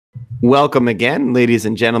Welcome again, ladies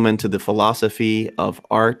and gentlemen, to the Philosophy of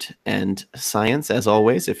Art and Science. As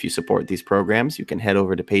always, if you support these programs, you can head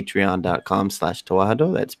over to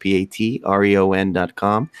patreon.com/Tawahado. That's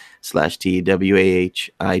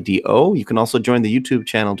patreon.com/TWAHIDO. You can also join the YouTube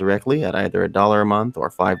channel directly at either $1 a month or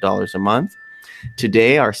 $5 a month.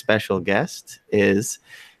 Today, our special guest is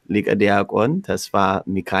Liga Diakon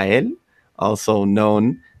Tesfa'Meekaél, also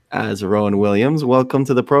known as Rowan Williams. Welcome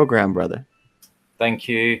to the program, brother. Thank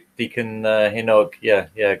you, Deacon Hinog. Yeah,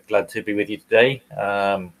 glad to be with you today.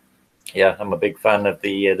 Yeah, I'm a big fan of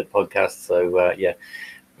the podcast, so yeah,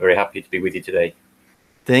 very happy to be with you today.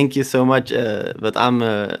 Thank you so much. But I'm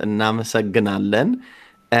Namasaganalan,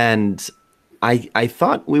 and I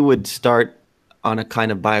thought we would start on a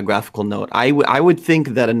kind of biographical note. I would think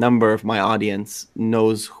that a number of my audience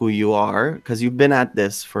knows who you are because you've been at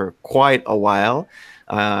this for quite a while.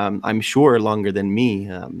 I'm sure longer than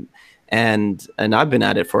me. And I've been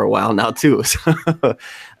at it for a while now too.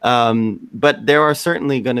 But there are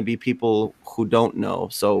certainly going to be people who don't know.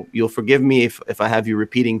 So you'll forgive me if I have you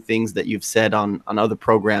repeating things that you've said on other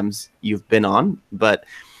programs you've been on. But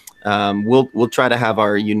we'll try to have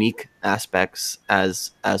our unique aspects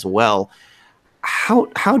as well.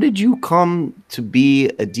 How did you come to be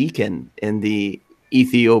a deacon in the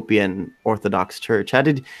Ethiopian Orthodox Church? How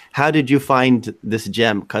did you find this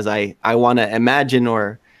gem? Because I want to imagine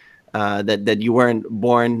that you weren't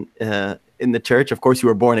born in the church. Of course, you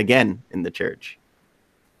were born again in the church.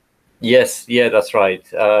 Yes, yeah, that's right.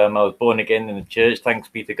 I was born again in the church. Thanks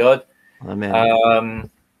be to God. Amen.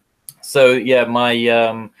 So yeah,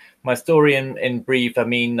 my story in brief. I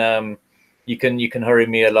mean, you can hurry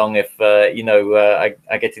me along if I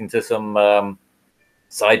get into some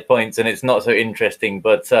side points and it's not so interesting.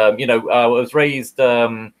 But I was raised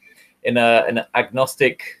in an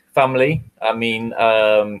agnostic family. I mean,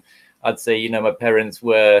 I'd say, my parents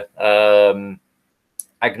were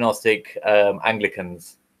agnostic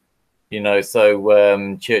Anglicans,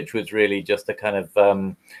 so church was really just a kind of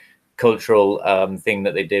cultural thing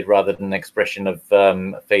that they did rather than an expression of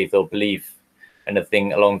faith or belief, and a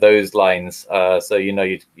thing along those lines. So,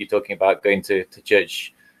 you're talking about going to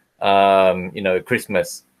church,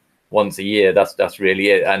 Christmas once a year. That's really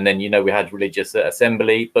it. And then, we had religious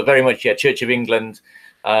assembly, but very much, Church of England,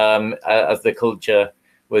 as the culture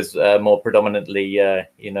was more predominantly, at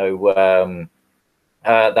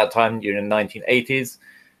that time during the 1980s.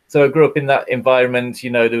 So I grew up in that environment.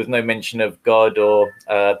 There was no mention of God or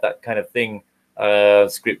that kind of thing,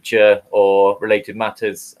 scripture or related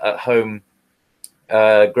matters at home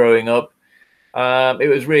growing up. It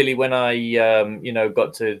was really when I,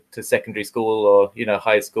 got to secondary school or,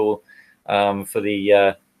 high school, for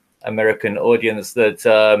the American audience that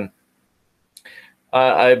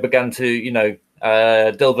I began to,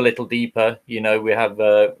 delve a little deeper. We have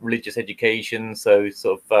religious education, so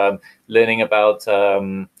sort of learning about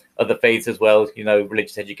other faiths as well.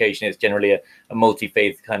 Religious education is generally a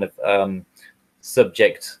multi-faith kind of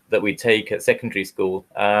subject that we take at secondary school.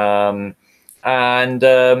 I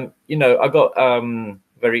got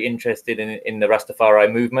very interested in the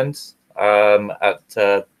Rastafari movement at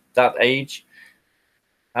that age,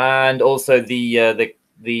 and also the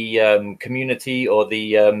community or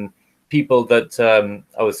the people that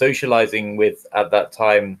I was socializing with at that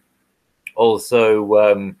time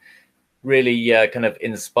also really kind of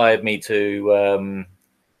inspired me to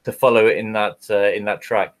follow in that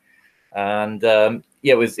track. And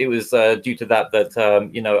it was due to that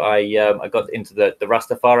I got into the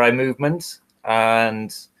Rastafari movement,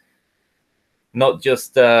 and not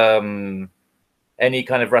just any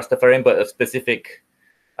kind of Rastafarian, but a specific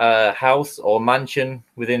house or mansion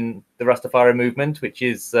within the Rastafari movement, which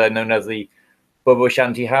is known as the Bobo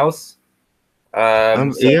Shanti House.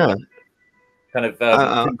 Yeah, kind of.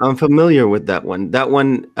 I'm familiar with that one. That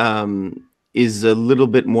one is a little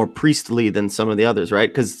bit more priestly than some of the others, right?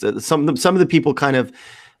 Because some of the people kind of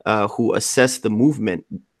who assess the movement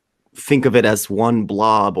think of it as one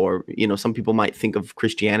blob, or some people might think of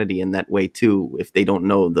Christianity in that way too, if they don't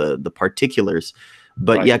know the particulars.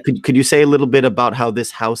 But right. Yeah, could you say a little bit about how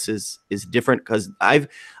this house is different? Because I've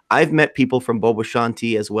met people from Bobo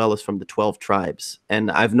Shanti as well as from the 12 tribes, and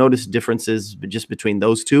I've noticed differences just between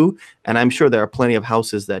those two. And I'm sure there are plenty of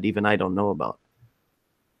houses that even I don't know about.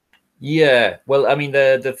 Yeah, well, I mean,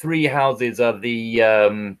 the three houses are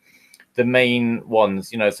the main ones,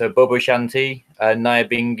 so Bobo Shanti,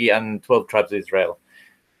 Nyabingi, and 12 Tribes of Israel.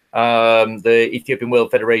 The Ethiopian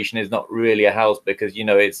World Federation is not really a house because,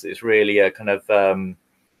 it's really a kind of, I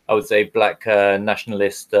would say, black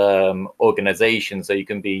nationalist organization. So you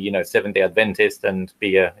can be, Seventh-day Adventist and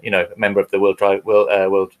be a, member of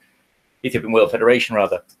the Ethiopian World Federation,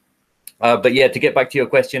 rather. But yeah, to get back to your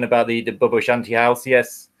question about the Bobo Shanti house,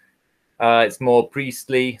 yes, it's more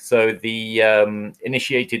priestly. So the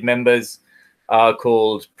initiated members are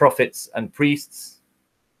called prophets and priests,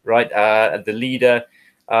 right? The leader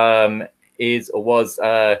is or was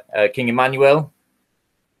King Emmanuel,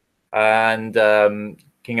 and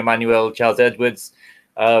King Emmanuel, Charles Edwards.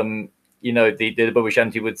 You know, the Bobo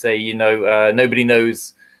Shanti would say, you know, nobody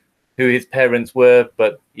knows who his parents were,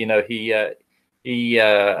 but you know, he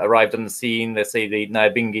arrived on the scene. Let's say the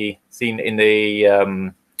Nyabingi scene in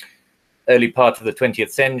the early part of the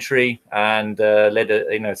 20th century, and led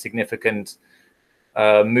a significant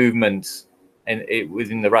movement, and it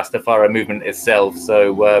was in the Rastafari movement itself.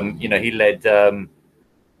 So you know, he led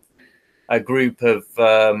a group of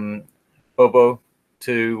Bobo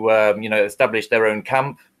to you know, establish their own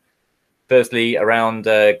camp. Firstly around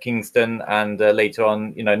Kingston, and later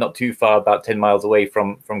on, you know, not too far, about 10 miles away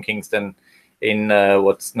from Kingston, in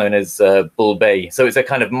what's known as Bull Bay. So it's a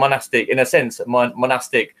kind of monastic, in a sense,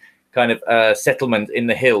 monastic kind of settlement in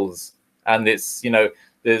the hills, and it's, you know,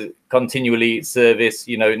 there's continually service,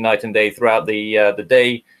 you know, night and day throughout the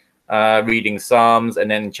day, reading psalms and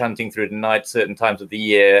then chanting through the night certain times of the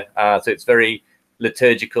year. So it's very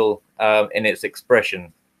liturgical in its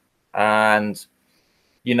expression, and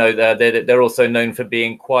you know, they're also known for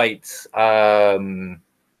being quite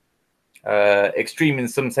extreme in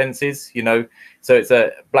some senses, you know. So it's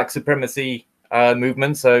a black supremacy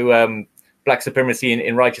movement. So black supremacy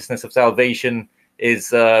in righteousness of salvation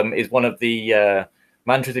is one of the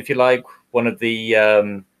mantras, if you like, one of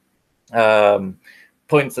the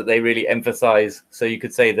points that they really emphasize. So you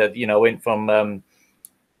could say that, you know, went from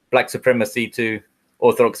black supremacy to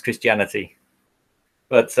Orthodox Christianity.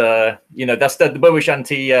 But you know, that's the Bobo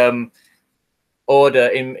Shanti order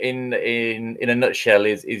in a nutshell.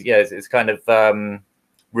 Is yes, it's kind of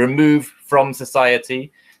removed from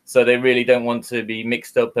society, so they really don't want to be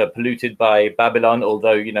mixed up, polluted by Babylon.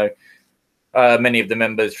 Although, you know, many of the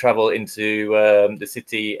members travel into the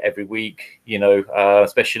city every week. You know,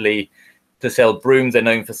 especially to sell brooms. They're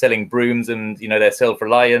known for selling brooms, and you know, their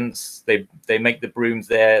self-reliance. They make the brooms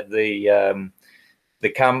there, the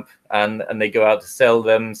camp, and they go out to sell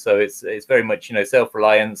them. So it's very much, you know,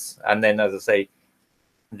 self-reliance, and then, as I say,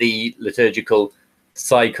 the liturgical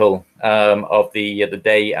cycle of the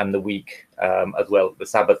day and the week as well. The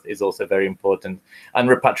Sabbath is also very important, and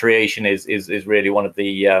repatriation is really one of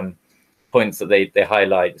the points that they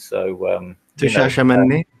highlight. So to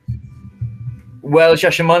Shashamane. Well,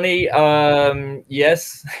 Shashamane,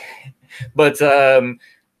 yes, but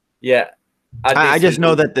yeah. I just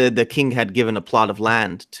know that the king had given a plot of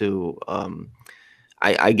land to,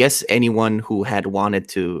 I guess, anyone who had wanted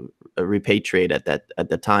to repatriate at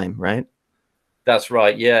the time, right? That's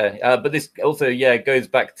right, yeah. But this also, yeah, goes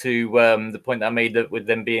back to the point that I made, that with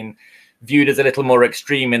them being viewed as a little more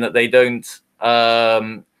extreme, in that they don't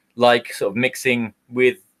like sort of mixing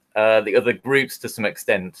with the other groups to some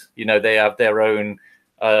extent. You know, they have their own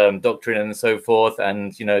doctrine and so forth,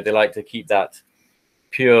 and you know, they like to keep that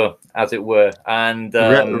pure, as it were, and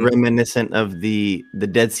reminiscent of the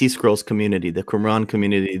Dead Sea Scrolls community, the Qumran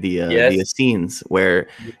community, the Essenes, where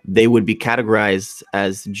they would be categorized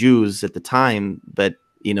as Jews at the time, but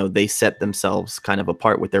you know, they set themselves kind of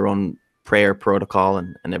apart with their own prayer protocol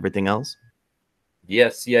and everything else.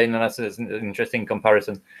 Yes, yeah, no, that's an interesting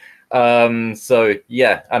comparison. So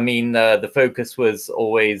yeah, I mean, the focus was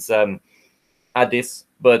always Addis,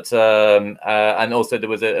 but and also there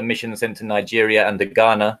was a mission sent to Nigeria and to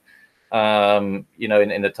Ghana, you know,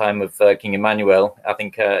 in the time of King Emmanuel. I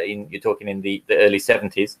think you're talking in the early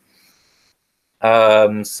 70s.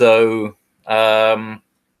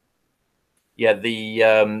 Yeah,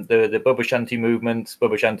 the Bobo Shanti movement,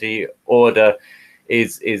 Bobo Shanti order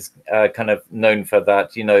is kind of known for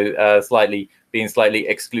that, you know, being slightly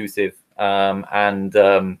exclusive, and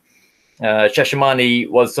Shashamane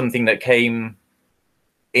was something that came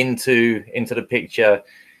into the picture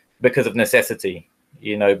because of necessity,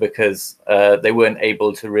 you know, because they weren't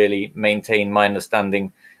able to really maintain, my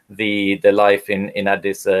understanding, the life in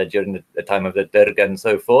Addis during the time of the Derg and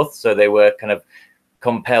so forth. So they were kind of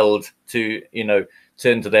compelled to, you know,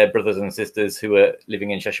 turn to their brothers and sisters who were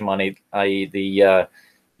living in Shashamane, i.e. the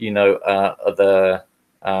you know, other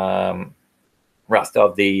Rasta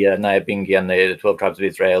of the Nyabingi and the 12 tribes of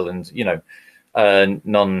Israel, and you know,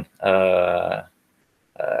 non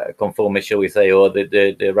conformist, shall we say, or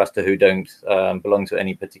the Rasta who don't belong to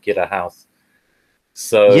any particular house.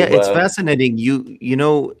 So yeah, it's fascinating. You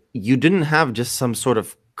know, you didn't have just some sort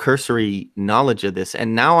of cursory knowledge of this,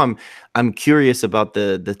 and now I'm curious about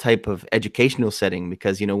the type of educational setting,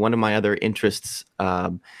 because you know, one of my other interests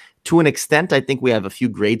to an extent, I think we have a few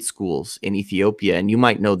grade schools in Ethiopia, and you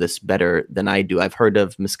might know this better than I do. I've heard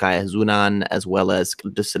of Miskaya Zunan as well as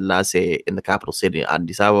Qudus Selassie in the capital city,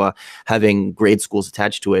 Addis Ababa, having grade schools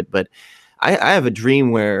attached to it. But I have a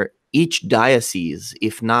dream where each diocese,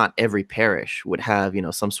 if not every parish, would have,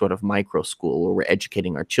 some sort of micro school where we're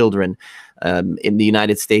educating our children. In the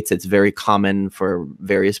United States, it's very common for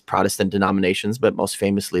various Protestant denominations, but most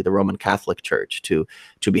famously the Roman Catholic Church to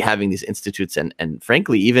be having these institutes. And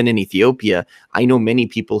frankly, even in Ethiopia, I know many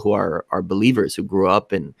people who are believers who grew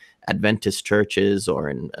up in Adventist churches or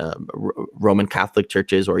in Roman Catholic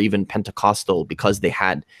churches or even Pentecostal because they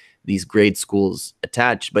had these grade schools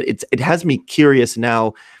attached. But it has me curious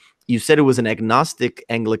now. You said it was an agnostic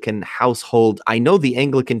Anglican household. I know the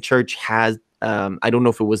Anglican Church has, I don't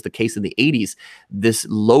know if it was the case in the 80s, this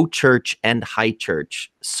low church and high church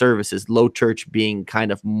services, low church being kind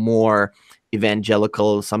of more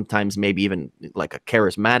evangelical, sometimes maybe even like a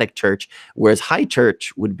charismatic church, whereas high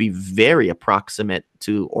church would be very approximate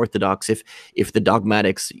to Orthodox if the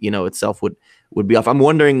dogmatics, itself would be off. I'm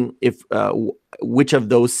wondering if which of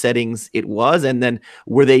those settings it was, and then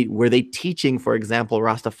were they teaching, for example,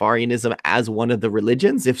 Rastafarianism as one of the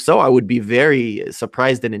religions? If so, I would be very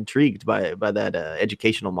surprised and intrigued by that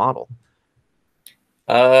educational model.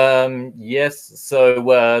 Yes. So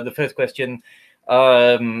the first question,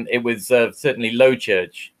 it was certainly low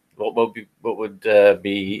church. What would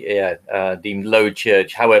be deemed low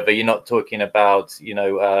church? However, you're not talking about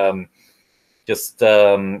just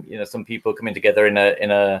some people coming together in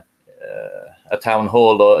a town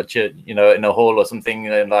hall or a church, in a hall or something,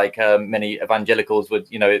 like many evangelicals would.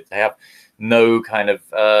 They have no kind of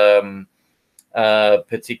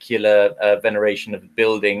particular veneration of the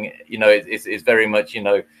building. It's very much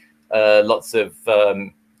lots of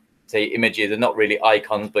say images. They're not really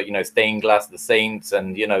icons, but stained glass, the saints,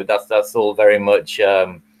 and that's all very much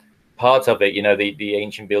part of it. The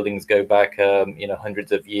ancient buildings go back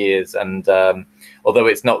hundreds of years, and although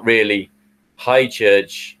it's not really high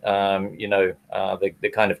church,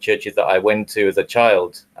 the kind of churches that I went to as a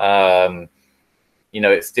child,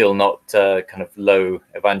 it's still not kind of low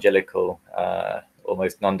evangelical,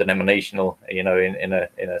 almost non-denominational, in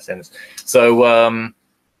a sense. So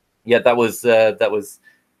that was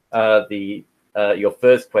your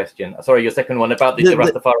first question. Sorry, your second one about the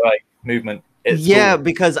Rastafari movement. Yeah,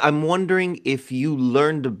 because I'm wondering if you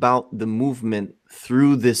learned about the movement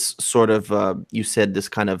through this sort of, you said this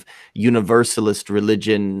kind of universalist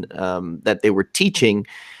religion that they were teaching,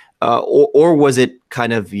 or was it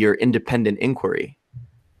kind of your independent inquiry?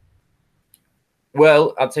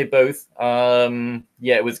 Well, I'd say both.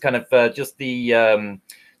 It was kind of just the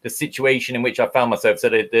situation in which I found myself. So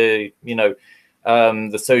the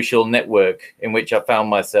social network in which I found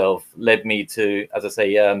myself led me to, as I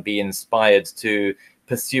say, be inspired to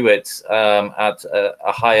pursue it at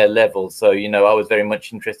a higher level. So, I was very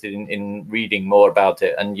much interested in reading more about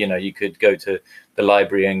it. And, you could go to the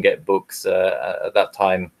library and get books at that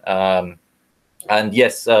time. And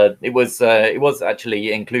yes, it was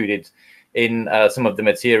actually included in some of the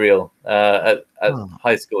material at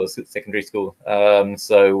high school, secondary school. There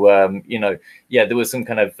was some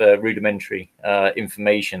kind of rudimentary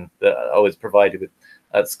information that I was provided with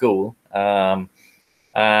at school. I'd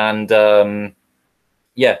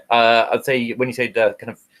say when you say the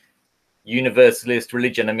kind of universalist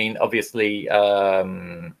religion, I mean, obviously, they're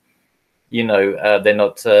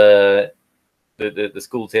not, the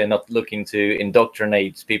schools here are not looking to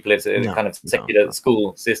indoctrinate people. It's a kind of secular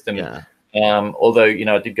school system. Yeah. Although,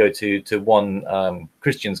 I did go to one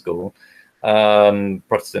Christian school,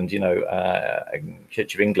 Protestant,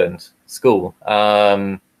 Church of England school.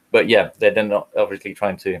 But yeah, they're not obviously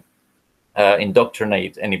trying to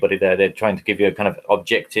indoctrinate anybody there. They're trying to give you a kind of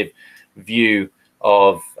objective view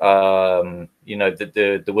of, the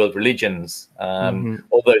world religions.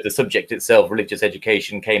 Although the subject itself, religious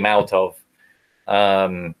education, came out of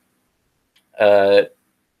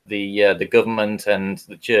the government and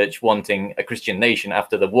the church wanting a Christian nation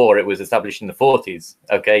after the war. It was established in the 40s,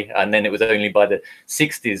 okay, and then it was only by the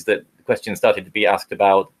 60s that questions started to be asked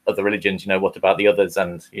about other religions. What about the others?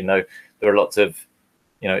 And there are lots of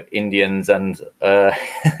Indians and other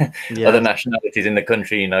nationalities in the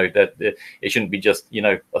country. That it shouldn't be just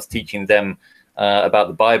us teaching them about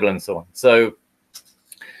the Bible and so on. So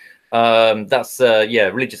that's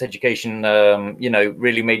religious education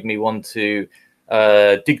really made me want to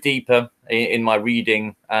dig deeper in my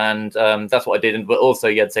reading, and that's what I did. But also,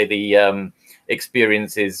 I'd say the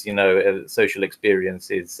experiences, social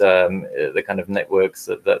experiences, the kind of networks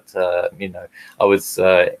that I was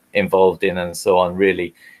involved in and so on,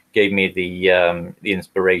 really gave me the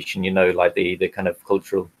inspiration, like the kind of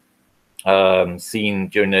cultural scene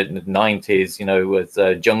during the 90s, you know, was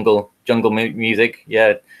jungle music.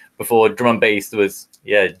 Yeah, before drum and bass was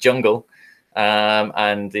jungle,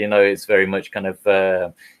 and you know, it's very much kind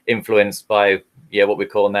of influenced by what we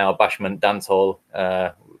call now bashment dancehall.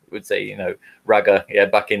 Would say, you know, ragga,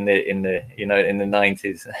 back in the you know, in the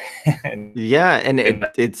 90s. Yeah, and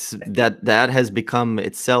it's that has become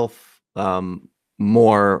itself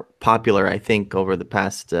more popular, I think, over the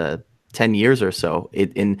past 10 years or so.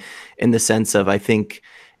 In the sense of, I think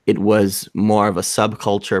it was more of a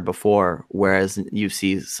subculture before, whereas you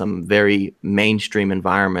see some very mainstream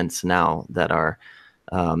environments now that are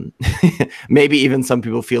maybe even some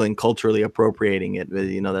people feeling culturally appropriating it.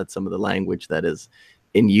 You know, that's some of the language that is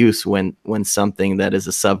in use when something that is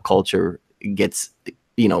a subculture gets,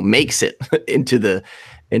 you know, makes it into the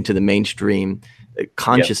mainstream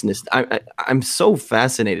consciousness. I'm so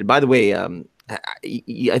fascinated. By the way,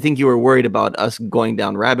 I think you were worried about us going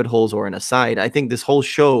down rabbit holes or an aside. I think this whole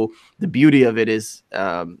show, the beauty of it is,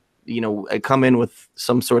 you know, I come in with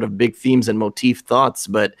some sort of big themes and motif thoughts,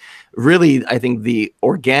 but really, I think the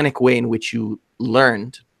organic way in which you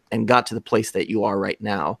learned and got to the place that you are right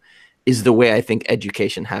now is the way I think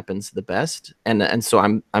education happens the best. And so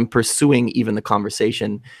I'm pursuing even the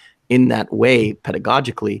conversation in that way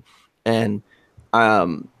pedagogically. And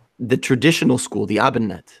the traditional school, the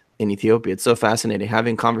Abinet in Ethiopia, it's so fascinating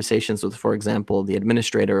having conversations with, for example, the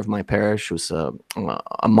administrator of my parish, who's a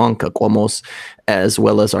monk, a Quamos, as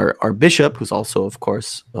well as our bishop, who's also, of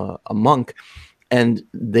course, a monk. And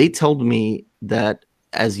they told me that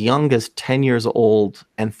as young as 10 years old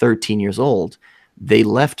and 13 years old, they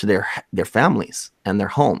left their families and their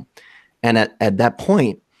home. And at that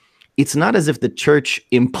point, it's not as if the church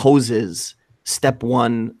imposes step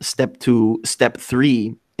 1, step 2, step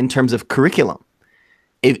 3 in terms of curriculum.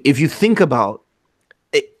 If you think about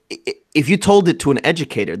it, if you told it to an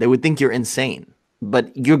educator, they would think you're insane.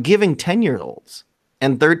 But you're giving 10-year-olds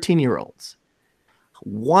and 13-year-olds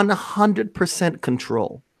 100%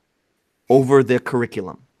 control over their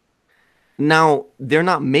curriculum. Now, they're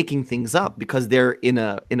not making things up because they're in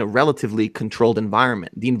a relatively controlled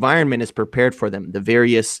environment. The environment is prepared for them, the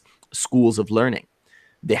various schools of learning.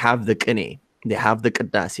 They have the Qini, they have the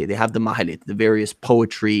Qaddasi, they have the Mahalit, the various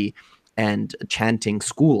poetry and chanting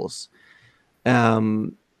schools.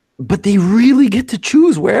 But they really get to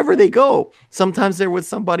choose wherever they go. Sometimes they're with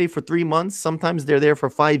somebody for 3 months. Sometimes they're there for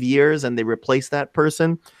 5 years and they replace that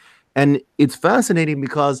person. And it's fascinating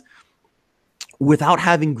because without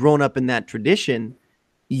having grown up in that tradition,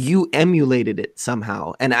 you emulated it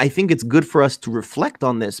somehow. And I think it's good for us to reflect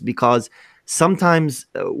on this because sometimes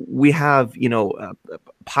we have, you know,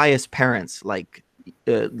 pious parents like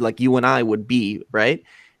you and I would be, right?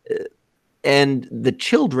 And the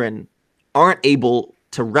children aren't able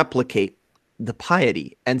to replicate the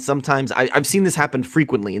piety. And sometimes I've seen this happen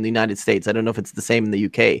frequently in the United States. I don't know if it's the same in the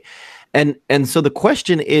UK. And so the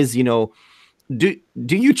question is, you know, do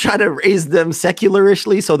you try to raise them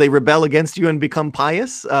secularishly so they rebel against you and become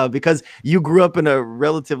pious? Because you grew up in a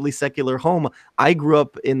relatively secular home. I grew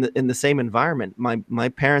up in the same environment. My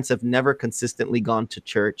parents have never consistently gone to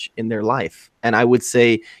church in their life. And I would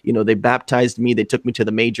say, you know, they baptized me. They took me to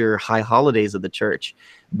the major high holidays of the church.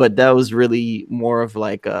 But that was really more of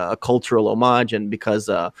like a cultural homage. And because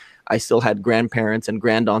I still had grandparents and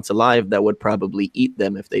grandaunts alive that would probably eat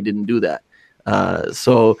them if they didn't do that.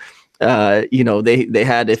 You know, they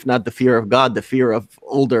had, if not the fear of God, the fear of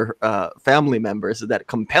older family members that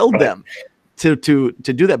compelled them to do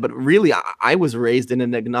that. But really, I was raised in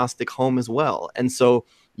an agnostic home as well. And so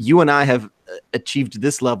you and I have achieved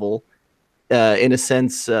this level in a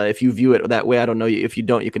sense, if you view it that way. I don't know. If you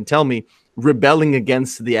don't, you can tell me. Rebelling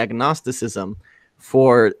against the agnosticism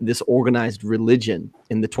for this organized religion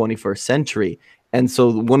in the 21st century. And so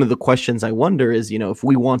one of the questions I wonder is, you know, if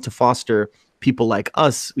we want to foster people like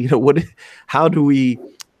us, you know, how do we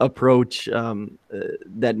approach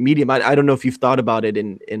that medium? I don't know if you've thought about it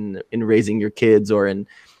in raising your kids or in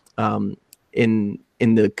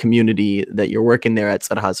the community that you're working there at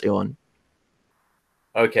Tesfa'Meekaél.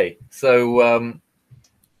 Okay, so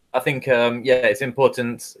I think it's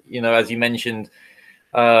important, you know, as you mentioned,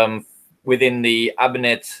 within the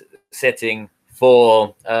Abinet setting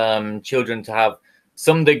for children to have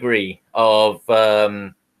some degree of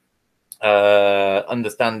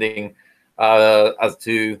understanding as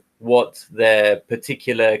to what their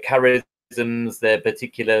particular charisms, their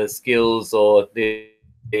particular skills, or the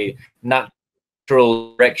natural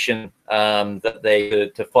direction that they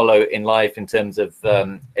to follow in life in terms of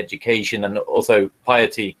education and also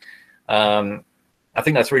piety. I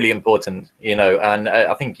think that's really important, you know, and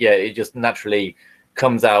I think, it just naturally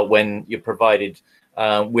comes out when you're provided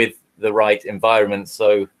with the right environment.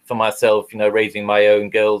 So for myself, raising my own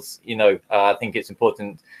girls, I think it's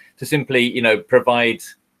important to simply, provide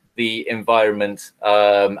the environment,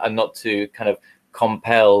 and not to kind of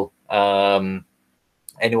compel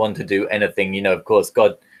anyone to do anything. Of course,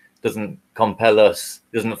 God doesn't compel us,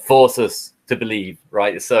 doesn't force us to believe,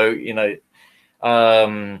 right? So,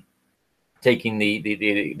 taking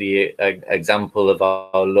the example of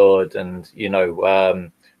our Lord, and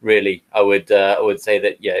really, I would say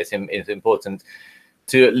that it's important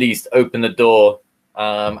to at least open the door,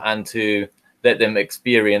 and to let them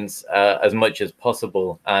experience as much as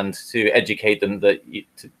possible, and to educate them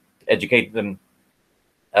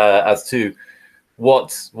as to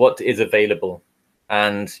what is available,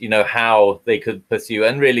 and how they could pursue,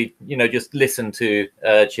 and really just listen to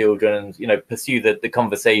children, and pursue the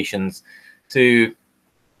conversations, to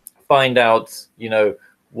find out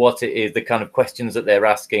what it is, the kind of questions that they're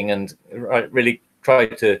asking, and really try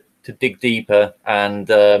to dig deeper, and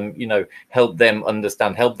help them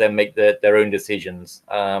understand, help them make their own decisions.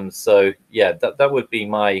 So yeah, that would be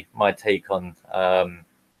my take on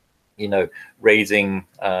raising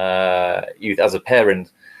youth as a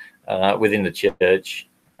parent within the church.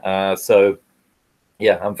 So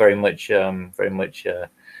yeah, I'm very much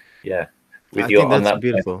with I you think on that's that.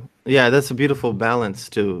 beautiful. Yeah, that's a beautiful balance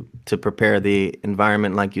to prepare the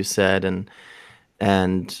environment, like you said, and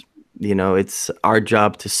it's our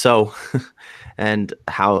job to sow, and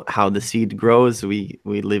how the seed grows, we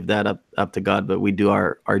leave that up to God, but we do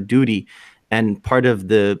our duty. And part of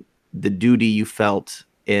the duty you felt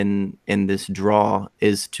in this draw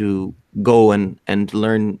is to go and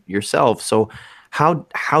learn yourself. So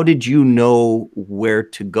how did you know where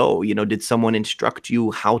to go? Did someone instruct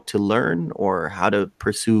you how to learn or how to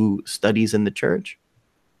pursue studies in the church?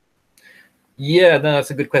 Yeah, no,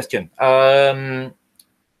 that's a good question.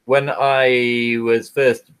 When I was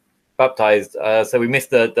first baptized, so we missed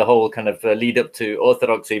the whole kind of lead up to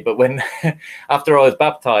orthodoxy, but when after I was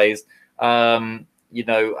baptized, I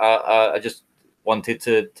just wanted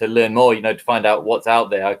to learn more, to find out what's out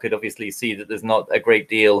there. I could obviously see that there's not a great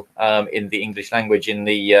deal in the English language in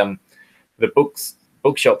the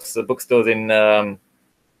bookshops, the bookstores in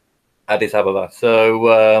Addis Ababa.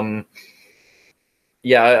 So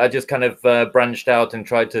yeah, I just kind of branched out and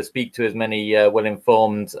tried to speak to as many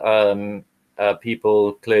well-informed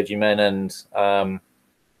people, clergymen, and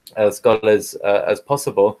scholars as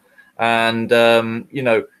possible. And one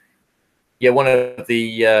of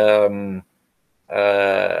the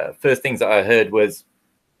first things that I heard was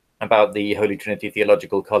about the Holy Trinity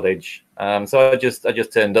Theological College. So I just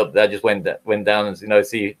turned up there, just went down and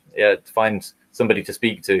to find somebody to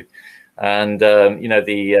speak to. And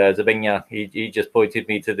the Zabenya, he just pointed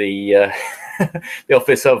me to the the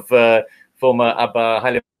office of former Abba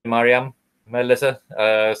Haile Mariam Melissa,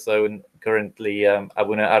 so currently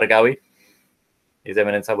Abuna Aragawi, His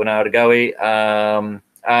Eminence Abuna Aragawi,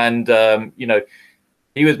 and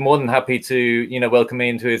he was more than happy to welcome me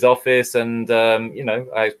into his office, and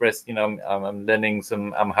I expressed I'm learning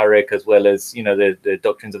some Amharic as well as the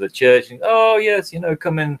doctrines of the church. And, oh yes,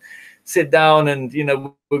 come and sit down, and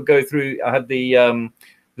we'll go through. I had the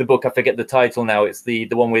book, I forget the title now. It's the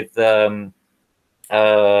one with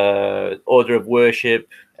order of worship,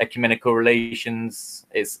 ecumenical relations.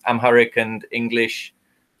 It's Amharic and English,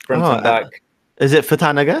 front and back. Is it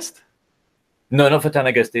Fatanagast? No, not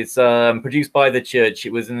Fatanagast. It's produced by the church.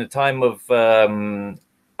 It was in the time of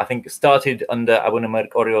I think started under Abuna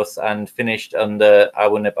Mercurios and finished under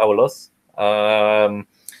Abuna Paulos.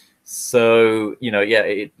 So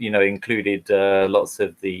it included lots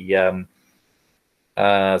of the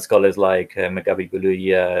scholars like Megabi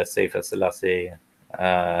Guluya, Sefer Selassie,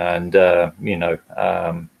 and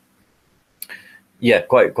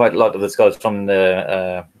quite a lot of the scholars from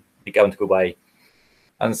the Gauntukubai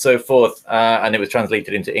and so forth, and it was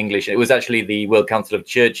translated into English. It was actually the World Council of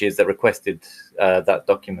Churches that requested that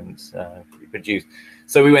document be produced.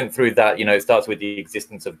 So we went through that. It starts with the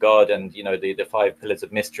existence of God, and the 5 pillars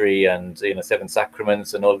of mystery, and 7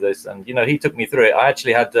 sacraments, and all of this. And he took me through it. I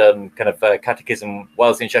actually had kind of catechism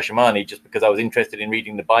whilst in Shashamani, just because I was interested in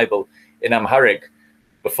reading the Bible in Amharic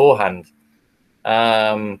beforehand.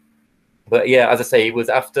 But yeah, as I say, it was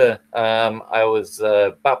after I was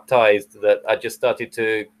baptized that I just started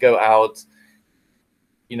to go out,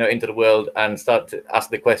 into the world and start to ask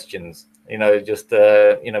the questions.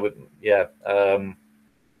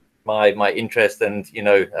 My interest, and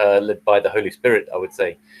led by the Holy Spirit, I would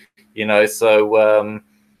say. So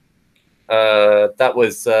that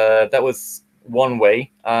was one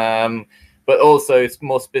way. But also,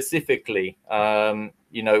 more specifically,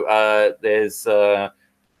 there's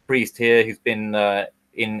priest here who's been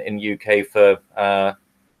in UK for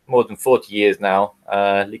more than 40 years now.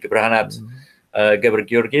 Lika Brahanat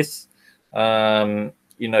Georgis.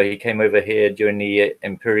 You know, he came over here during the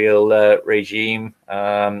imperial regime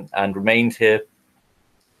and remained here.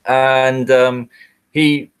 And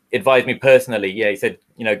he advised me personally. Yeah, he said,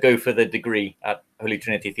 you know, go for the degree at Holy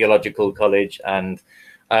Trinity Theological College, and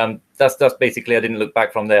that's basically. I didn't look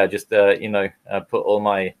back from there. I just you know, put all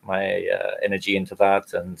my energy into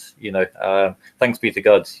that, and you know, thanks be to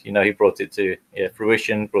God, you know, he brought it to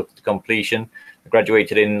fruition, brought it to completion. I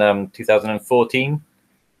graduated in 2014.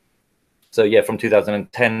 So yeah, from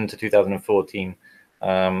 2010 to 2014,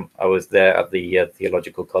 I was there at the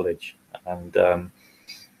theological college, and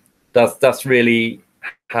that's really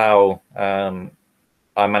how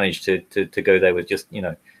I managed to go there, with just, you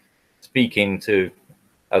know, speaking to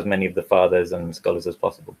as many of the fathers and scholars as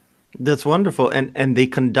possible. That's wonderful. And they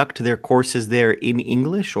conduct their courses there in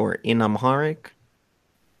English or in Amharic?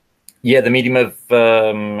 Yeah, the medium of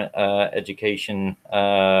education,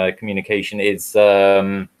 communication is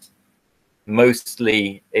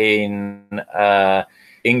mostly in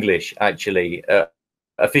English, actually,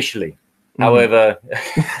 officially. However,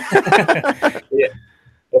 yeah,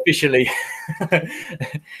 officially,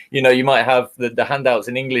 you know, you might have the handouts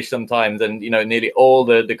in English sometimes, and you know, nearly all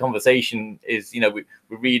the conversation is, you know, we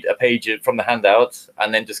read a page from the handout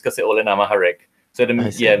and then discuss it all in Amharic. So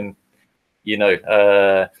yeah, you know,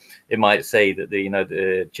 it might say that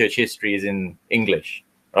the church history is in English,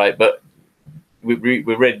 right? But we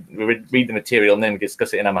read the material and then we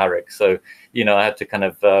discuss it in Amharic. So you know, I had to kind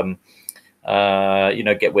of you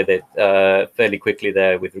know, get with it fairly quickly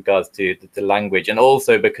there with regards to the language, and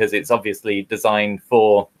also because it's obviously designed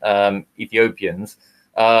for Ethiopians.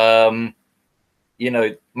 You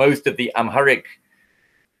know, most of the Amharic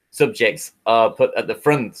subjects are put at the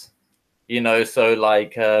front. You know, so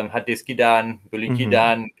like Hadis Kidan, Buli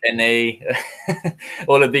Kidan, NA,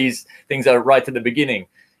 all of these things are right at the beginning.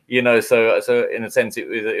 You know, so in a sense, it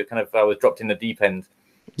was kind of, I was dropped in the deep end.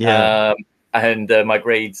 Yeah. And my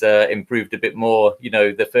grades improved a bit more, you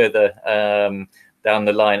know, the further down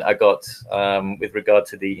the line I got with regard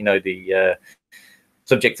to the, you know, the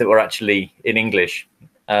subjects that were actually in English.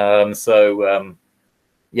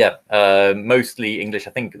 Yeah, mostly English.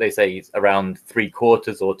 I think they say it's around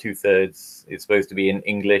 3/4 or 2/3 is supposed to be in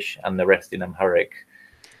English, and the rest in Amharic.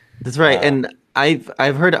 That's right. And I've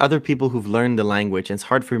heard other people who've learned the language, and it's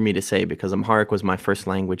hard for me to say because Amharic was my first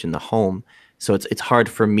language in the home. So it's hard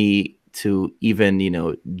for me to even, you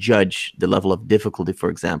know, judge the level of difficulty, for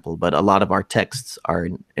example. But a lot of our texts are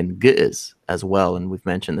in Ge'ez as well. And we've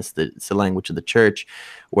mentioned this, it's the language of the church,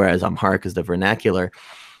 whereas Amharic is the vernacular.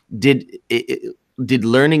 Did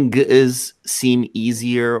learning Ge'ez seem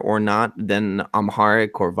easier or not than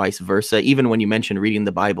Amharic, or vice versa? Even when you mentioned reading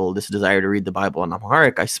the Bible, this desire to read the Bible in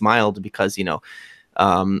Amharic, I smiled because, you know,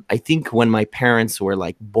 I think when my parents were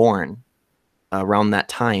like born, around that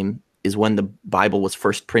time is when the Bible was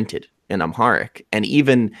first printed in Amharic. And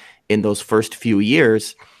even in those first few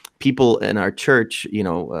years, people in our church, you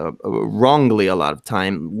know, wrongly a lot of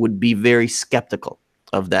time would be very skeptical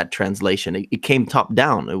of that translation. It came top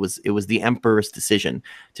down. It was the emperor's decision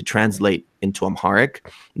to translate into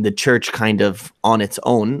Amharic. The church kind of on its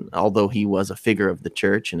own, although he was a figure of the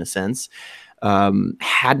church in a sense,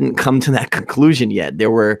 hadn't come to that conclusion yet.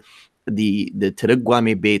 There were the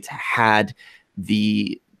Teregwame Beit had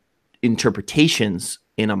the interpretations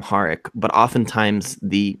in Amharic, but oftentimes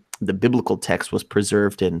the biblical text was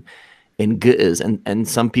preserved in Ge'ez. And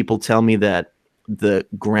some people tell me that the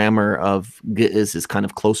grammar of Ge'ez is kind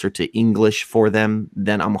of closer to English for them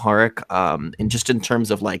than Amharic, and just in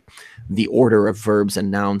terms of like the order of verbs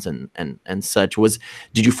and nouns and such.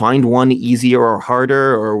 Did you find one easier or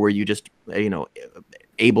harder, or were you just, you know,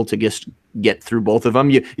 able to just get through both of them?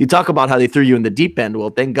 You talk about how they threw you in the deep end. Well,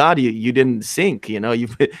 thank God you didn't sink. You know,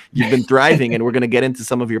 you've been thriving, and we're going to get into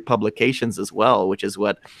some of your publications as well, which is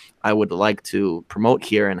what I would like to promote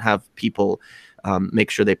here and have people make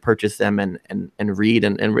sure they purchase them and read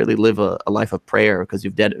and really live a life of prayer, because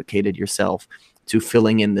you've dedicated yourself to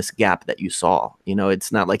filling in this gap that you saw. You know,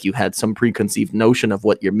 it's not like you had some preconceived notion of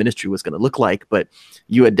what your ministry was going to look like, but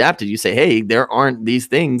you adapted. You say, hey, there aren't these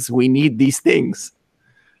things. We need these things.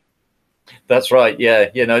 That's right. Yeah.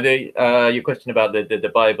 You know, your question about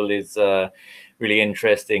the Bible is really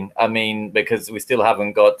interesting. I mean, because we still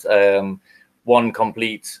haven't got one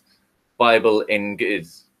complete Bible in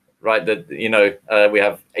Ge'ez, right? That, you know, we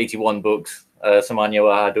have 81 books, Samanya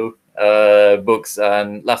Wahadu books.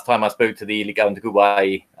 And last time I spoke to the Ligawan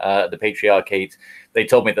Gubai, the Patriarchate, they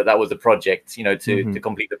told me that was a project, you know, to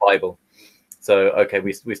complete the Bible. So okay,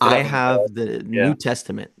 we still I haven't. have the Yeah. New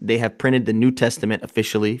Testament. They have printed the New Testament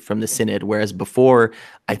officially from the Synod, whereas before,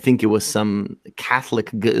 I think it was some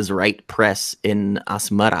Catholic Right press in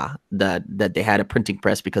Asmara that they had a printing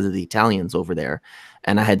press because of the Italians over there.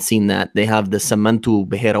 And I had seen that. They have the Samantu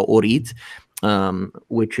Behera Orit,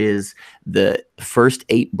 which is the first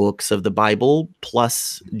 8 books of the Bible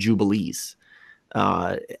plus Jubilees.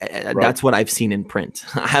 That's what I've seen in print.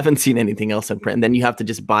 I haven't seen anything else in print. And then you have to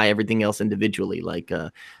just buy everything else individually. Like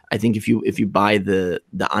I think if you buy the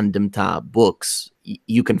Andimta books,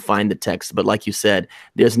 you can find the text. But like you said,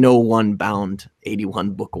 there's no one bound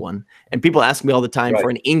 81 book one. And people ask me all the time for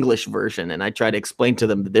an English version, and I try to explain to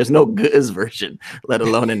them that there's no Ge'ez version, let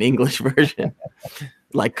alone an English version,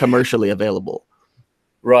 like commercially available.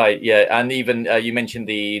 Right, yeah, and even you mentioned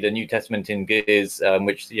the New Testament in Ge'ez,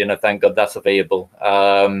 which thank God that's available,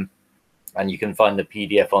 and you can find the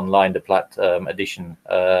PDF online, the Platt edition.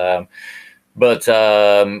 But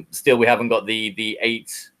still, we haven't got the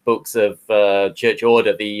 8 books of Church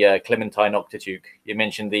Order, the Clementine Octateuch. You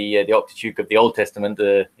mentioned the Octateuch of the Old Testament,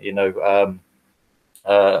 of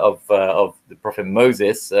the prophet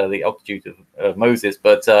Moses, the Octateuch of Moses,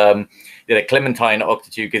 but the Clementine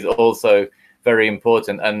Octateuch is also very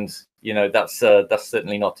important, and that's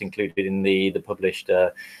certainly not included in the published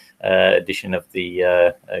edition of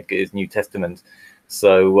the New Testament.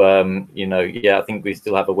 So yeah, I think we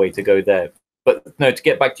still have a way to go there. But no, to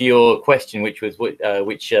get back to your question, which was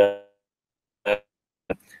which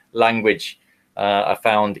language I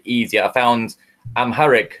found easier. I found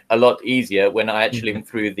Amharic a lot easier when I actually went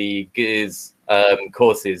through the Ge'ez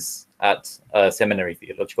courses at seminary,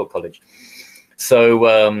 theological college.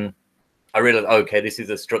 So I realized, okay, this is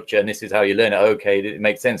a structure and this is how you learn it. Okay, it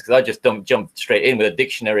makes sense, because I just don't jump straight in with a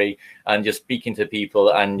dictionary and just speaking to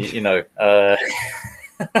people and,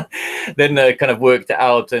 then kind of worked it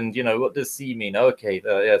out. And, what does C mean? Okay,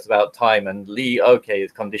 yeah, it's about time. And Li, okay,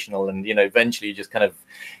 it's conditional. And, eventually you just kind of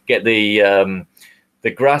get the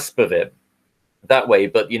grasp of it that way.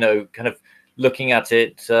 But, kind of looking at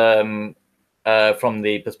it from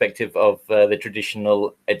the perspective of the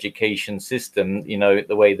traditional education system,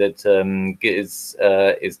 the way that Ge'ez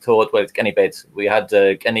is taught. Well, it's Genibet. We had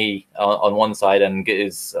Geni on one side and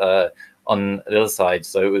Ge'ez on the other side.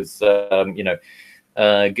 So it was,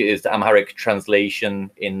 Ge'ez, the Amharic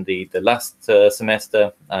translation in the last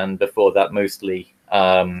semester, and before that, mostly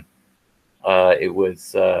it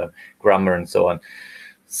was grammar and so on.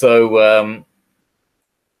 So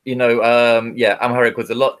yeah, Amharic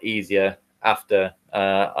was a lot easier after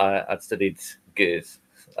I'd studied Ge'ez,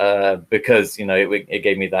 because it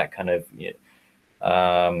gave me that kind of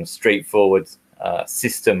straightforward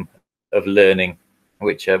system of learning,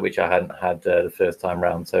 which I hadn't had the first time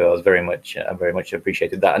round. So I was very much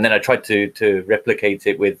appreciated that. And then I tried to replicate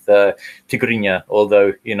it with Tigrinya,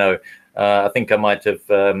 although I think I might have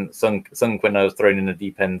sunk when I was thrown in the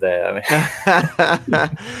deep end there. I mean,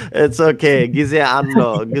 it's okay. Gize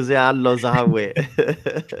allo zahawe.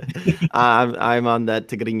 I'm on that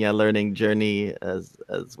Tigrinya learning journey as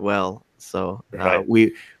well. So right.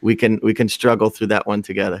 we can struggle through that one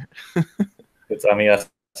together. Amen.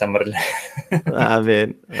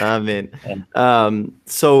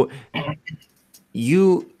 So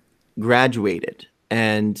you graduated,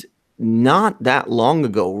 and not that long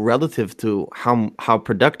ago, relative to how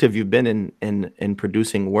productive you've been in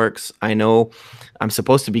producing works. I know I'm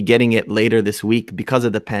supposed to be getting it later this week because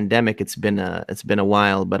of the pandemic. It's been a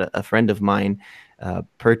while, but a friend of mine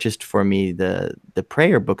purchased for me the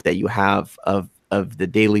prayer book that you have of the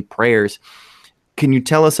daily prayers. Can you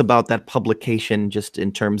tell us about that publication, just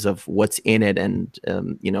in terms of what's in it? And,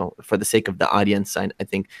 for the sake of the audience, I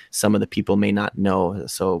think some of the people may not know.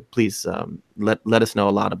 So please let us know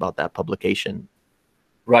a lot about that publication.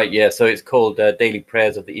 Right, yeah. So it's called Daily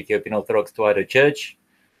Prayers of the Ethiopian Orthodox Tewahedo Church.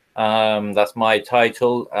 That's my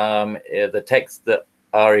title. The texts that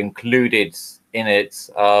are included in it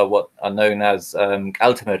are what are known as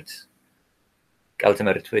Galtimert,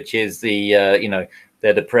 which is the,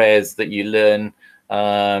 they're the prayers that you learn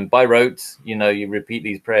by rote. You repeat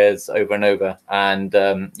these prayers over and over, and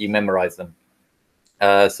you memorize them.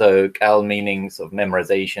 So Gal meaning sort of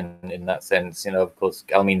memorization in that sense. Of course,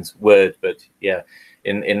 Gal means word, but yeah,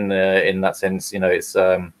 in that sense, it's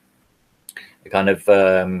a kind of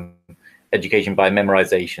education by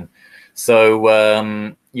memorization. So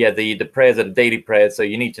yeah, the prayers are the daily prayers. So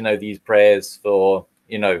you need to know these prayers for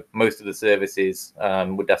most of the services,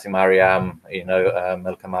 Wudasim Mariam,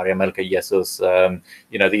 Melka Mariam, Melka Jesus,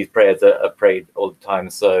 these prayers are prayed all the time,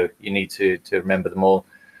 so you need to remember them all.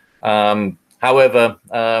 However,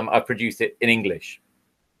 I produced it in English,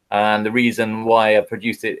 And the reason why I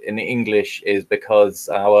produced it in English is because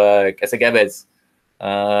our Tesfa'Meekaél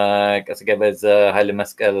Haile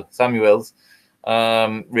Meskel Samuels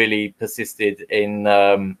really persisted in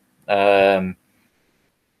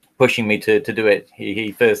pushing me to do it.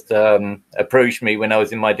 He first approached me when I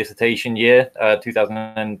was in my dissertation year,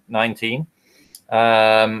 2019.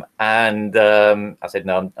 And I said,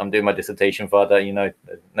 no, I'm doing my dissertation, Father. You know,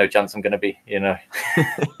 no chance I'm going to be, you know,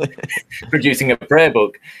 producing a prayer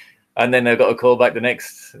book. And then I got a call back the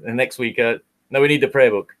next week. No, we need the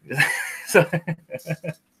prayer book. so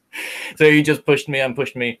he just pushed me and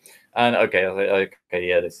pushed me. And okay, I was like, okay,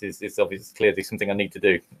 yeah, it's obviously clearly something I need to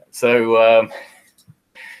do. So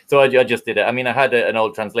so I just did it. I mean, I had an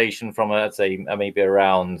old translation from, I'd say, maybe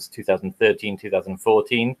around 2013,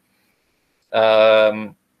 2014.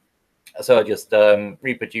 So I just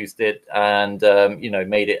reproduced it and, you know,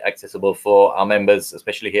 made it accessible for our members,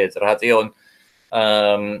 especially here at Rahatzion.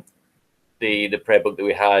 The prayer book that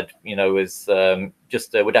we had, you know, was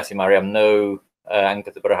just Wadasi Mariam No,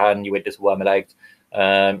 Ankat Brahan, Yuedis Wamelagt,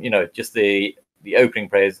 you know, just the opening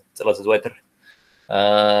prayers,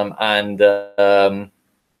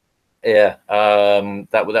 yeah,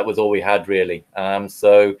 that was all we had really.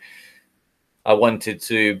 So I wanted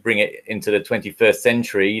to bring it into the 21st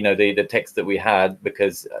century, you know, the text that we had,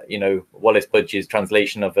 because, you know, Wallace Budge's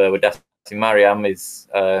translation of Wadasi Mariam is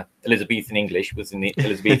Elizabethan English, was in the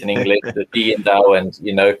Elizabethan English, the D and Thou, and,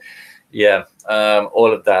 you know, yeah,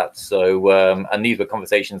 all of that. So, and these were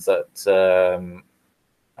conversations that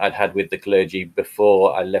I'd had with the clergy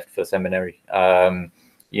before I left for seminary,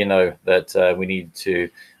 you know, that we need to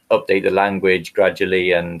update the language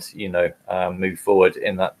gradually and, you know, move forward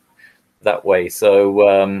in that way.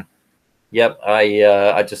 So yep,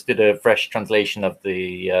 I just did a fresh translation of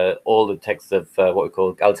the all the texts of what we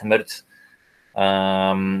call Galtamert,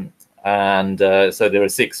 and so there are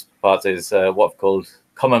 6 parts. Is what we called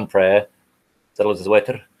common prayer,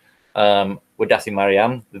 Wadasi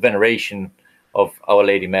Mariam, the veneration of Our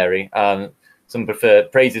Lady Mary. Some prefer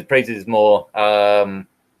praises. Praises is more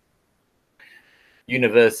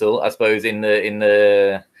universal, I suppose. In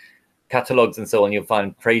the catalogs and so on, you'll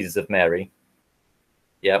find praises of Mary.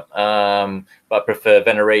 Yep. But I prefer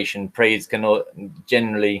veneration. Praise can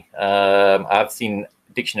generally, I've seen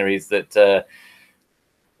dictionaries that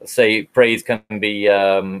say praise can be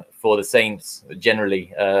for the saints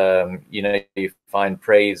generally. You know, you find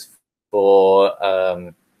praise for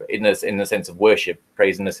in the sense of worship,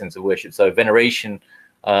 praise in the sense of worship. So veneration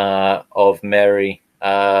of Mary,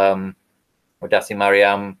 Wadasi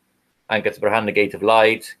Mariam, Ankat Brahan, the Gate of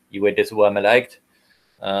Light, Yuedis Wamelagt,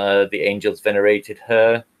 the angels venerated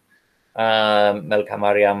her, Melka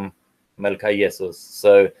Mariam, Melka Jesus.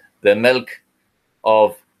 So the milk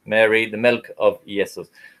of Mary, the milk of Jesus.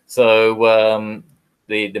 So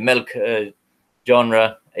the milk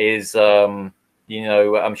genre is, you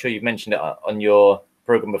know, I'm sure you've mentioned it on your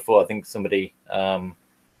program before. I think somebody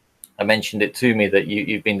mentioned it to me that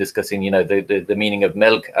you've been discussing, you know, the meaning of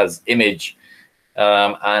milk as image.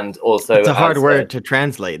 And also it's a hard word to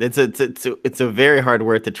translate. It's a very hard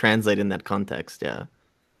word to translate in that context.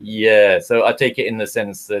 Yeah. So I take it in the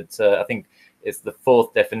sense that I think it's the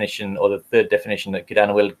 4th definition or the 3rd definition that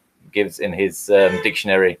Kidanawil gives in his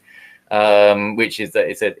dictionary, which is that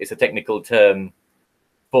it's a technical term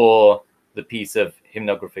for the piece of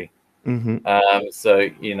hymnography. So,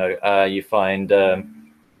 you know, you find,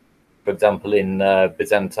 for example, in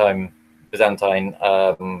Byzantine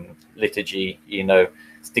liturgy, you know,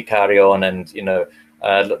 stikarion, and, you know,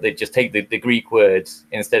 they just take the Greek words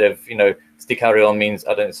instead of, you know, stikarion means,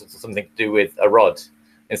 I don't know, something to do with a rod.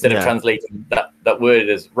 Instead of translating that word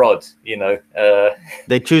as rod, you know,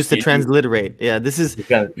 they choose to transliterate. Yeah, this is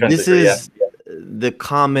the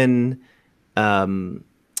common.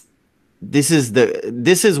 This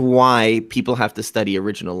is why people have to study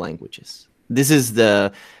original languages. This is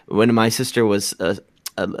when my sister was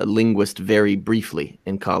a linguist very briefly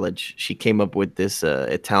in college, she came up with this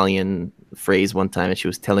Italian phrase one time, and she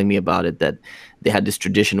was telling me about it, that they had this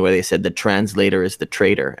tradition where they said the translator is the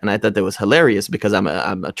traitor. And I thought that was hilarious because I'm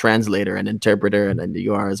a translator and interpreter, and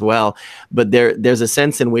you are as well. But there's a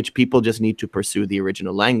sense in which people just need to pursue the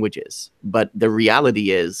original languages. But the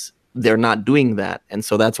reality is they're not doing that. And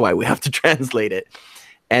so that's why we have to translate it.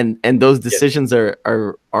 And those decisions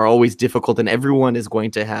are always difficult, and everyone is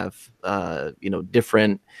going to have you know,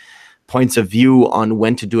 different points of view on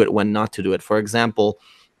when to do it, when not to do it. For example,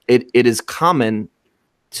 it is common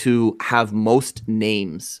to have most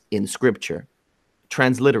names in scripture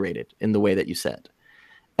transliterated in the way that you said.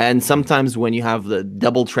 And sometimes when you have the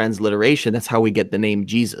double transliteration, that's how we get the name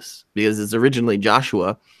Jesus, because it's originally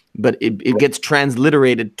Joshua, but it gets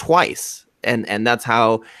transliterated twice, and that's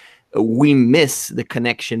how we miss the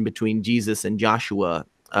connection between Jesus and Joshua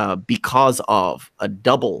because of a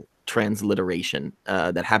double transliteration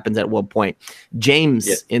that happens at one point.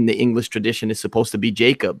 James in the English tradition is supposed to be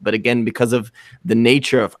Jacob, but again, because of the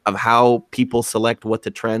nature of how people select what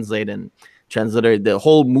to translate and transliterate, the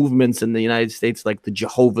whole movements in the United States, like the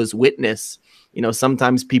Jehovah's Witness, you know,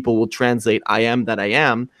 sometimes people will translate "I am that I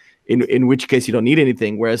am," in which case you don't need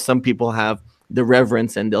anything, whereas some people have the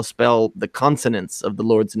reverence and they'll spell the consonants of the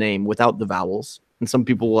Lord's name without the vowels. And some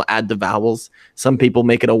people will add the vowels. Some people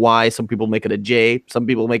make it a Y. Some people make it a J. Some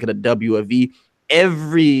people make it a W, a V.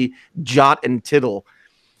 Every jot and tittle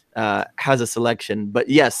has a selection. But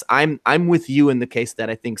yes, I'm with you in the case that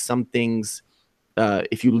I think some things,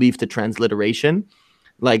 if you leave to transliteration,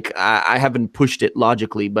 like I haven't pushed it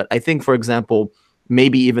logically, but I think, for example,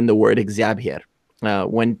 maybe even the word Exabher,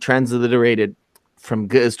 when transliterated from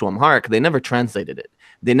Ge'ez to Amharic, they never translated it.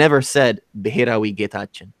 They never said Behirawi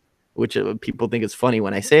Getachin, which people think is funny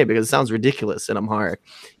when I say it because it sounds ridiculous in Amharic.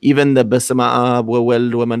 Even the Besama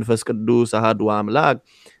Wawel Wamanfas Kadus Ahad Amlag,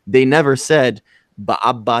 they never said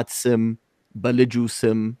Ba'abbatsim,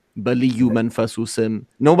 Balijusim, Baliyu Manfasusim.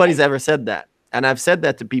 Nobody's ever said that. And I've said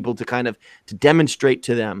that to people to kind of to demonstrate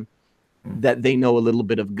to them that they know a little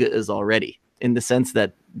bit of Ge'ez already, in the sense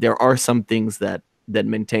that there are some things that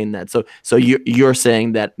maintain that. So you're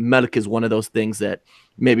saying that Melk is one of those things that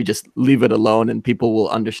maybe just leave it alone and people will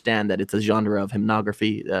understand that it's a genre of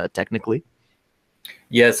hymnography technically.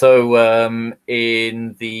 Yeah. So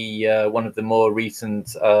in the one of the more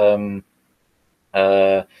recent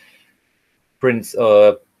prints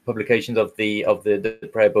or publications of the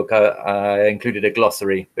prayer book, I included a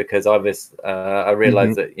glossary because I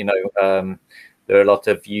realized that, you know, there are a lot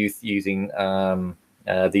of youth using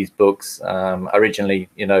these books. Originally,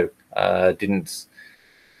 you know, didn't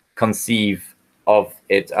conceive of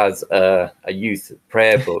it as a youth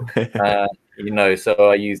prayer book. You know, so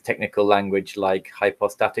I use technical language like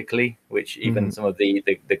hypostatically, which even some of the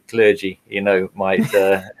clergy, you know, might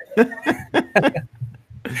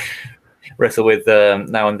wrestle with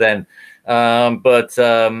now and then. But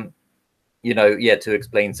you know, yeah, to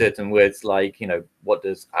explain certain words like, you know, what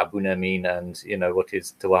does Abuna mean, and, you know, what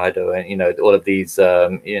is Tawado, and, you know, all of these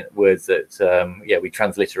you know, words that yeah, we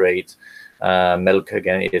transliterate. Melk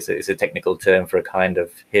again is a technical term for a kind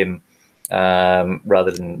of hymn, rather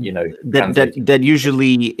than, you know, that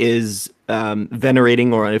usually is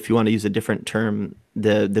venerating, or if you want to use a different term,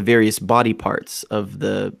 the various body parts of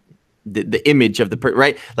the image of the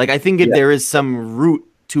right. Like I think there is some root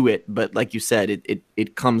to it, but like you said,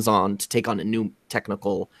 it comes on to take on a new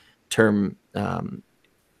technical term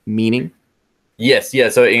meaning. Yes, yeah.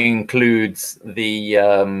 So it includes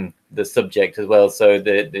the subject as well. So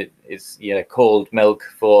it's called Melk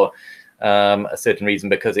for a certain reason,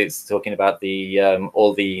 because it's talking about the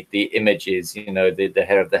all the images, you know, the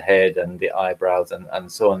hair of the head and the eyebrows and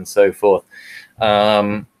so on and so forth.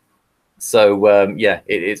 So yeah,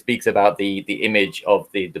 it speaks about the image of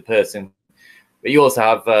the person. But you also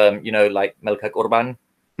have you know, like Melka Korban,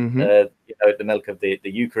 you know, the milk of the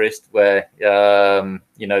Eucharist, where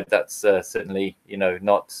you know, that's certainly, you know,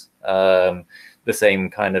 not the same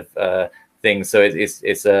kind of thing. So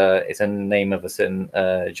it's a name of a certain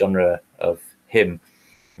genre of hymn,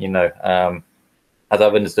 you know, as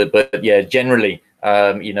I've understood. But yeah, generally,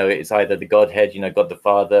 you know, it's either the Godhead, you know, God the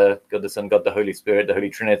Father, God the Son, God the Holy Spirit, the Holy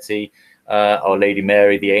Trinity, Our Lady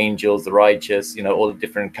Mary, the angels, the righteous, you know, all the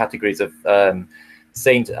different categories of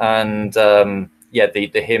saint. And yeah,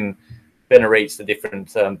 the hymn venerates the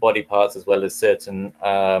different body parts as well as certain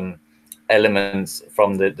elements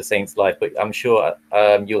from the saint's life. But I'm sure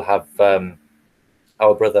you'll have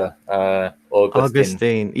our brother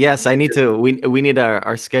Augustine. Yes, I need to. We need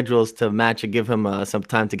our schedules to match and give him some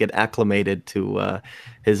time to get acclimated to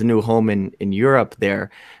his new home in Europe.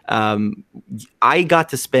 There, I got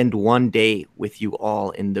to spend one day with you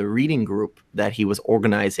all in the reading group that he was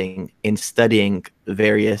organizing in studying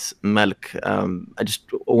various Melk. I just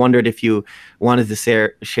wondered if you wanted to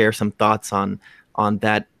share some thoughts on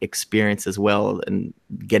that experience as well, and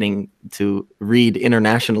getting to read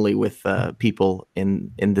internationally with people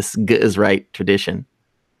in this Ge'ez tradition.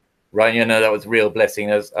 Right, you know, that was a real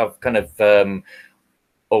blessing. I've kind of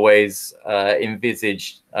always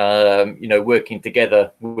envisaged, you know, working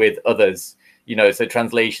together with others, you know, so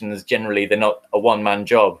translations generally, they're not a one-man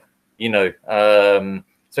job, you know,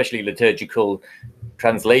 especially liturgical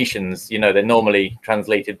translations, you know, they're normally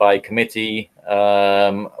translated by committee,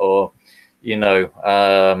 or, you know,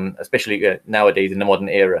 especially nowadays in the modern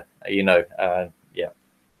era, you know, yeah.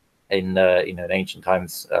 in in ancient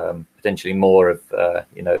times, potentially more of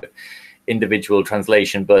individual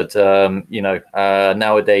translation, but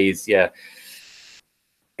nowadays, yeah,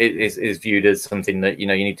 it is viewed as something that you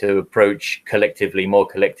need to approach collectively, more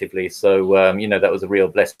collectively. So that was a real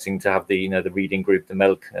blessing to have the the reading group, the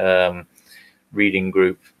Milk reading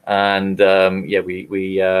group, and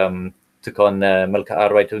we took on Milk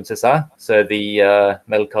Arwaitun Sasa, so the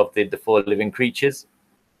milk of the four living creatures,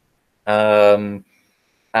 and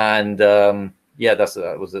yeah,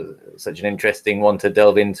 that was such an interesting one to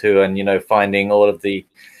delve into, and finding all of the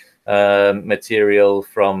material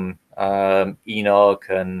from Enoch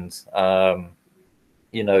and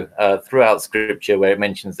throughout Scripture where it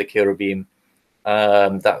mentions the cherubim.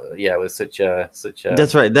 That was such a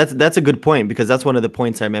That's right. That's a good point, because that's one of the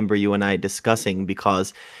points I remember you and I discussing,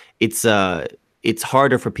 because it's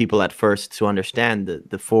harder for people at first to understand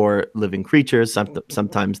the four living creatures.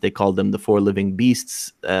 Sometimes they call them the four living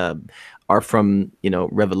beasts, are from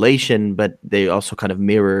Revelation, but they also kind of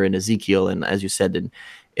mirror in Ezekiel, and as you said,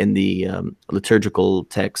 in the liturgical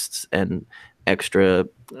texts and extra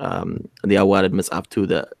the Awarid Mas'abtu,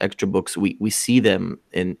 the extra books, we see them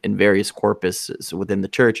in various corpuses within the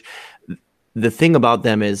church. The thing about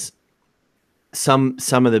them is some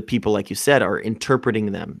of the people, like you said, are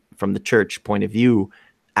interpreting them from the church point of view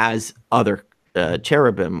as other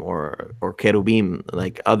cherubim or cherubim,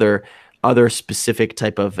 like other specific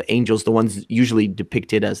type of angels, the ones usually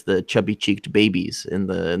depicted as the chubby-cheeked babies in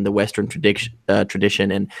the Western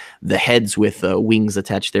tradition, and the heads with wings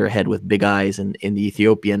attached to their head with big eyes, and in the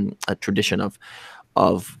Ethiopian tradition of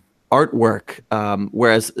artwork,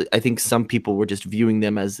 whereas I think some people were just viewing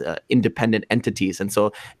them as independent entities. And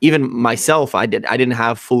so even myself, I didn't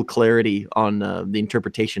have full clarity on the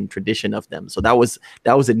interpretation tradition of them. So that was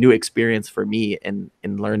a new experience for me in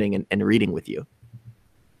learning and reading with you.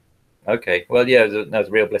 Okay, well, yeah, that was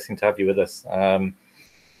a real blessing to have you with us.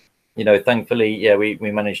 Thankfully, yeah, we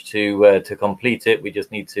managed to complete it. We just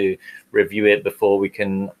need to review it before we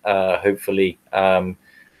can hopefully have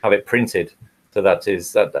it printed. So that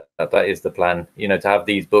is the plan. To have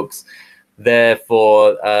these books there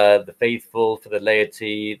for the faithful, for the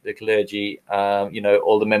laity, the clergy,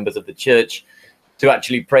 all the members of the church, to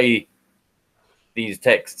actually pray these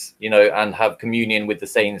texts, and have communion with the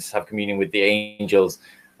saints, have communion with the angels.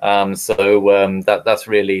 That's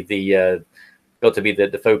really the got to be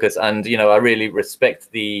the focus. And I really respect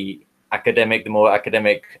the more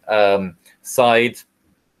academic side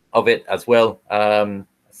of it as well.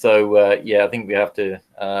 Yeah, I think we have to.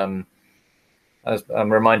 I'm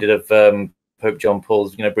reminded of Pope John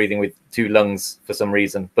Paul's, breathing with two lungs for some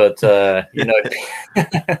reason, but have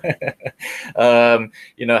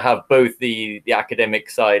both the academic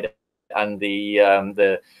side and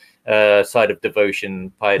the side of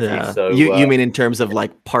devotion, piety. Yeah. So you mean in terms of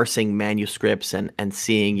like parsing manuscripts and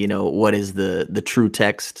seeing what is the true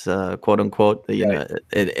text, quote unquote,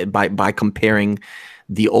 by comparing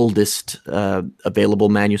the oldest available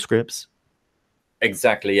manuscripts.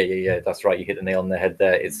 Exactly. Yeah. That's right. You hit the nail on the head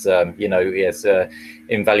there. It's it's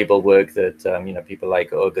invaluable work that people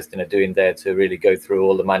like Augustine are doing there, to really go through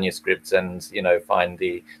all the manuscripts and find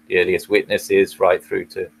the earliest witnesses right through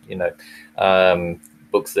to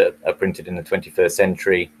books that are printed in the 21st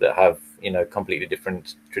century that have completely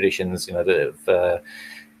different traditions, that have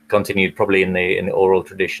continued probably in the oral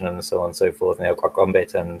tradition and so on and so forth,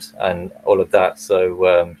 and all of that.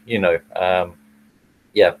 So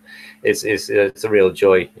yeah, it's a real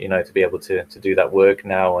joy to be able to do that work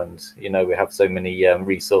now. And we have so many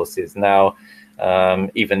resources now.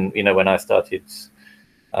 Even when I started,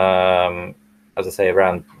 as I say,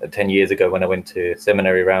 around 10 years ago, when I went to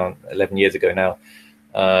seminary, around 11 years ago now,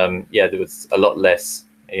 there was a lot less,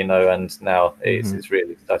 and now it's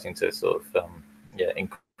really starting to sort of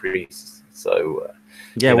increase. So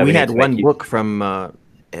we had one book from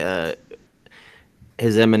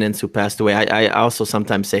His Eminence, who passed away. I also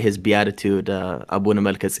sometimes say His Beatitude, Abuna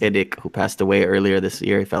Melchizedek, who passed away earlier this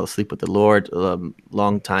year. He fell asleep with the Lord.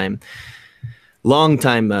 Long time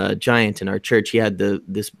giant in our church. He had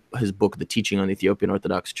his book, The Teaching on the Ethiopian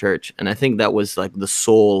Orthodox Church, and I think that was like the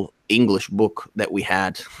sole English book that we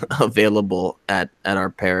had available at our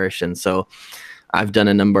parish. And so I've done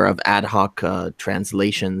a number of ad hoc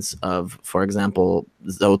translations of, for example,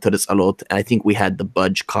 Zawtar Salot. I think we had the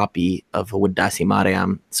Budge copy of Wuddasi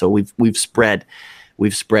Mariam. So we've spread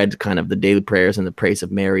kind of the daily prayers and the praise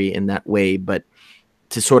of Mary in that way, but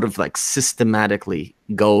to sort of like systematically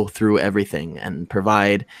go through everything and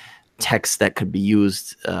provide texts that could be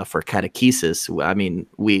used for catechesis. I mean,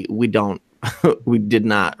 we don't we did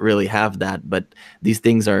not really have that, but these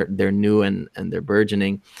things they're new and they're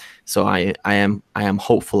burgeoning. So I am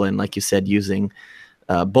hopeful, and like you said, using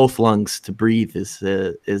both lungs to breathe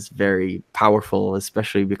is very powerful,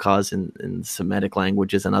 especially because in Semitic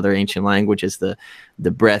languages and other ancient languages, the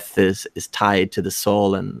breath is tied to the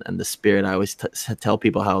soul and the spirit. I always tell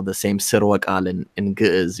people how the same sirwakal in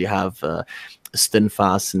Ge'ez, you have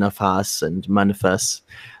stinfas, nafas, and manfas,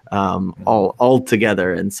 all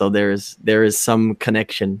together, and so there is some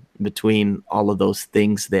connection between all of those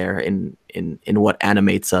things there in what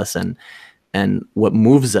animates us and what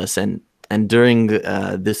moves us. And during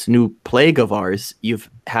this new plague of ours, you've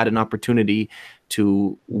had an opportunity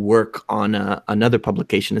to work on another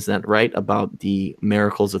publication, is that right, about the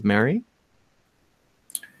miracles of Mary?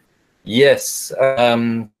 Yes.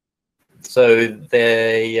 So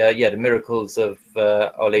the miracles of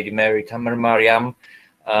Our Lady Mary, Tamar Mariam,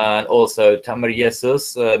 and also Tamar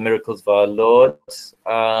Jesus, miracles of our Lord.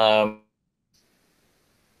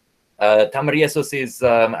 Tamar Jesus is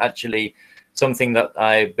actually something that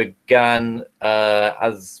I began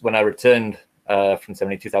as when I returned from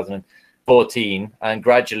seminary 2014, and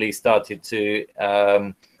gradually started to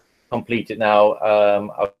complete it now.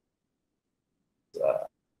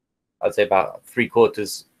 I'd say about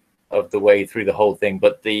 3/4 of the way through the whole thing.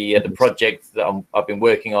 But the project that I've been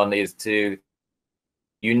working on is to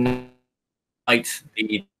unite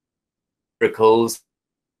the miracles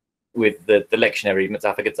with the lectionary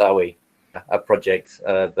Mitzvah Getzawi, a project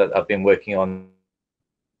that I've been working on.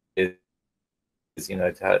 Is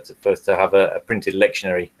to have a printed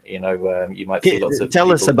lectionary. You might see lots of.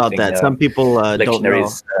 Tell us about that. Some people don't know.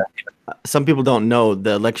 Some people don't know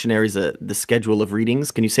the lectionaries, the schedule of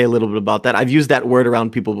readings. Can you say a little bit about that? I've used that word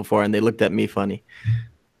around people before, and they looked at me funny.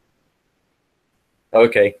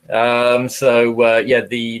 Okay.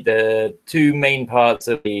 The two main parts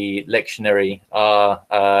of the lectionary are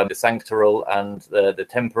the sanctoral and the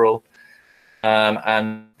temporal.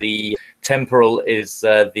 And the temporal is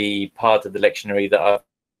the part of the lectionary that I've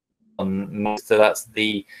done most. So that's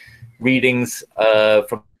the readings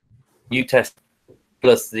from New Testament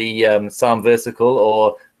plus the Psalm versicle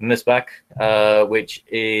or Misbach, which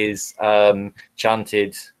is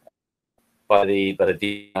chanted by the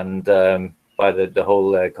and by the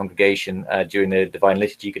whole congregation during the Divine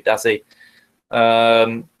Liturgy Gadasi.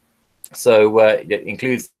 It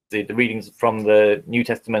includes the readings from the New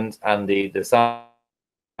Testament and the Psalm,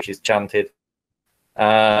 which is chanted.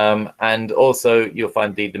 And also you'll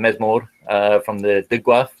find the Mezmor from the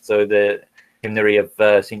Digwaf, so the hymnary of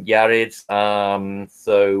St. Yared.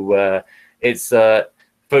 It's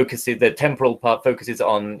focuses, the temporal part focuses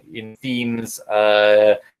on themes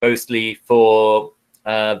mostly for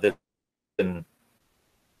the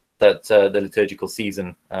liturgical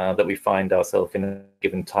season that we find ourselves in a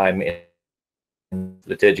given time in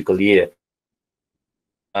liturgical year.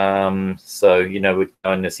 We're on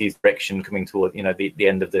the season of resurrection, coming toward the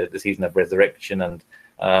end of the season of resurrection, and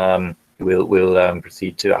we'll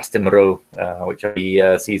proceed to Astimro, which are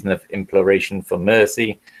the season of imploration for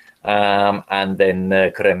mercy, and then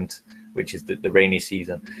Kremt, which is the rainy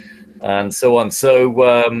season, and so on. So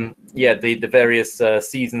the various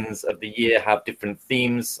seasons of the year have different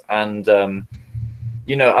themes, and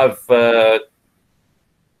I've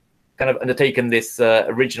kind of undertaken this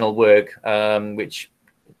original work, which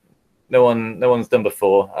no one's done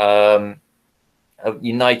before, of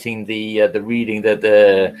uniting the reading,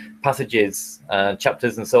 the passages,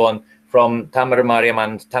 chapters, and so on from Tamar Mariam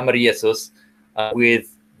and Tamar Jesus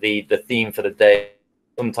with the theme for the day.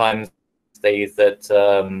 Sometimes days that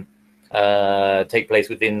take place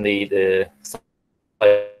within the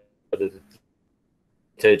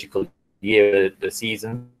liturgical year, the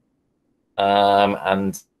season,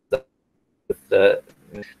 and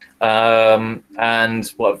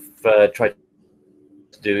what I've tried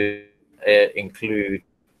to do include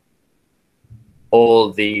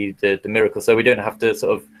all the miracles, so we don't have to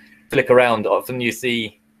sort of flick around. Often you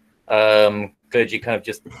see clergy kind of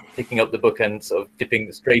just picking up the book and sort of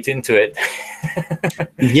dipping straight into it.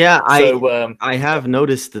 Yeah, I have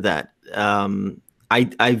noticed that.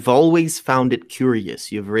 I've always found it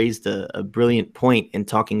curious. You've raised a brilliant point in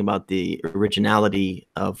talking about the originality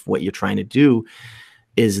of what you're trying to do,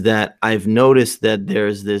 is that I've noticed that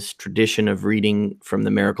there's this tradition of reading from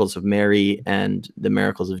the miracles of Mary and the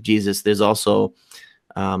miracles of Jesus. There's also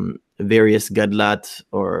various gadlat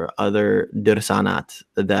or other dirsanat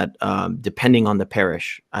that, depending on the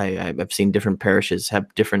parish, I've seen different parishes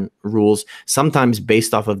have different rules, sometimes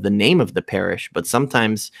based off of the name of the parish, but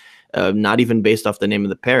sometimes not even based off the name of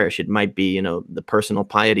the parish. It might be, the personal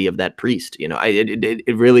piety of that priest.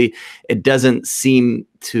 It really, it doesn't seem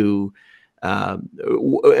to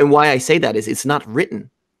And why I say that is it's not written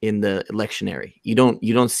in the lectionary. You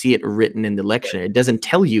don't see it written in the lectionary. It doesn't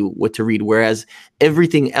tell you what to read, whereas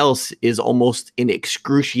everything else is almost in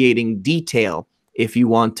excruciating detail. If you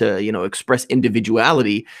want to, express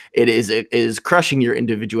individuality, it is crushing your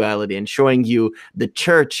individuality and showing you the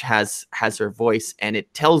church has her voice, and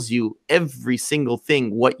it tells you every single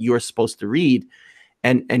thing what you're supposed to read.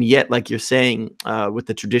 And yet, like you're saying, with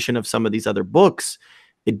the tradition of some of these other books,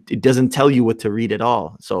 it doesn't tell you what to read at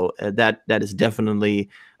all. So that is definitely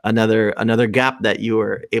another gap that you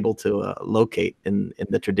are able to locate in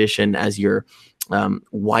the tradition as you're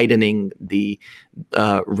widening the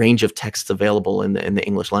range of texts available in the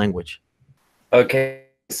English language. Okay,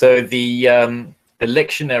 so the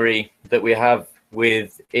lectionary that we have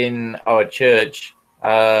within our church,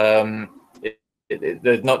 there's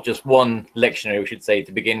not just one lectionary, we should say,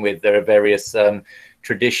 to begin with. There are various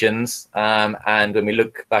traditions, and when we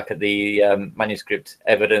look back at the manuscript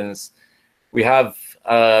evidence, we have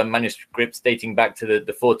manuscripts dating back to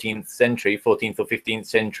the 14th century, 14th or 15th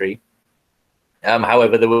century.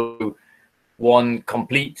 However, there was one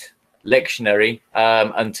complete lectionary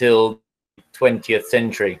until 20th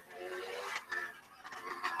century.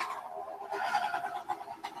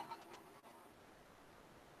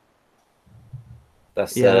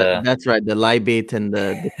 That's right. The Leibate and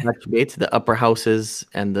the Touchbate, the upper houses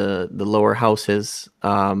and the lower houses,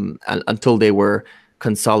 until they were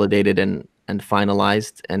consolidated and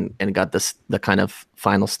finalized and got the kind of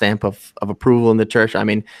final stamp of approval in the church. I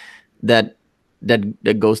mean, that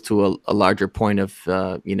goes to a larger point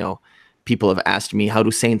of people have asked me, how do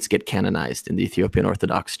saints get canonized in the Ethiopian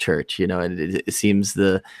Orthodox Church? It seems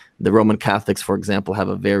the Roman Catholics, for example, have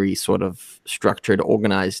a very sort of structured,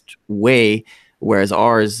 organized way, whereas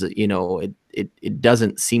ours, it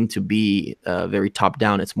doesn't seem to be very top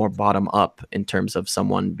down. It's more bottom up in terms of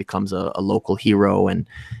someone becomes a local hero, and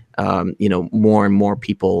more and more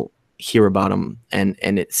people hear about him, and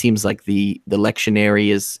it seems like the lectionary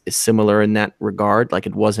is similar in that regard. Like,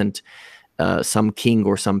 it wasn't some king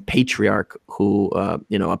or some patriarch who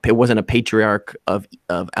it wasn't a patriarch of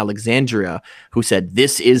Alexandria who said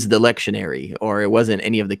this is the lectionary, or it wasn't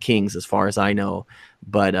any of the kings, as far as I know,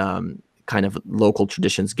 but kind of local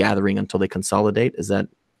traditions gathering until they consolidate. Is that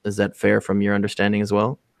fair from your understanding as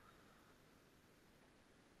well?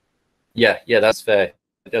 Yeah, that's fair.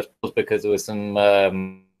 Just because there was some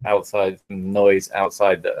noise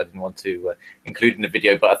outside that I didn't want to include in the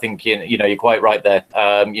video, but I think you're quite right there.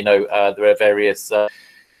 There are various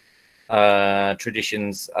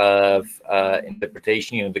traditions of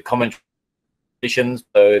interpretation. The common traditions,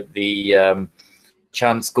 so the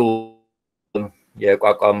chant school,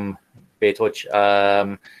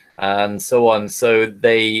 and so on. So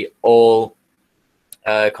they all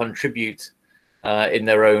contribute in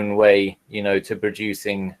their own way, to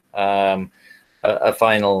producing a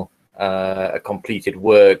final, a completed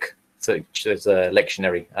work, such as a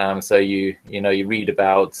lectionary. So you read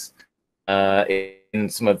about in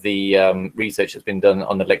some of the research that's been done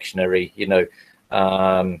on the lectionary.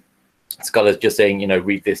 Scholars just saying,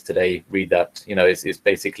 read this today, read that. It's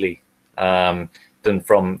basically done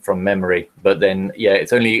from memory. But then,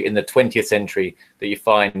 it's only in the 20th century that you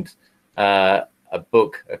find a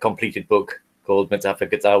completed book called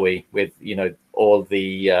Tesfa'Meekaél with all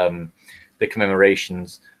the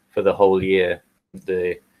commemorations for the whole year,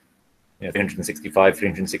 the 365,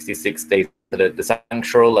 366 days, the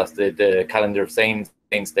sanctuary, that's the calendar of saints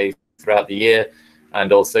days throughout the year,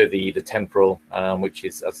 and also the temporal, which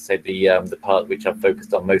is, as I said, the part which I've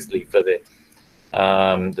focused on mostly for the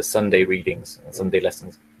Sunday readings and Sunday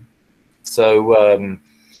lessons. So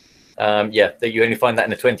you only find that in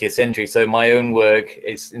the 20th century. So my own work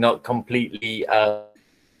is not completely a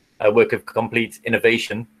work of complete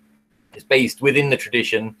innovation. It's based within the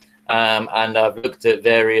tradition, and I've looked at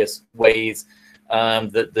various ways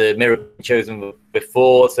that the miracle chosen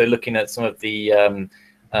before. So looking at some of the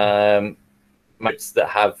modes that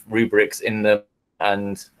have rubrics in them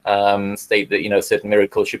and state that certain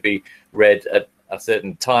miracles should be read at a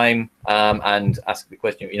certain time, and ask the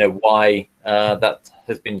question, why that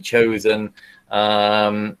has been chosen.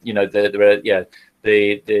 The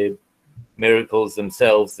miracles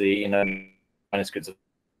themselves, the manuscripts of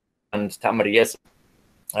and Tamariyes,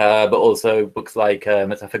 but also books like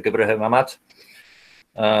Tesfa'Meekaél,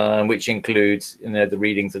 which includes the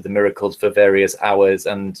readings of the miracles for various hours,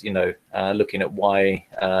 and looking at why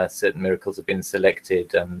certain miracles have been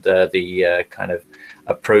selected, and the kind of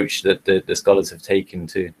approach that the scholars have taken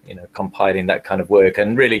to compiling that kind of work,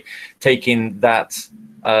 and really taking that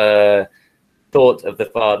thought of the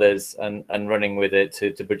fathers and running with it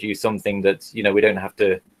to produce something that we don't have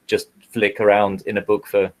to just flick around in a book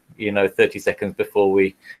for 30 seconds before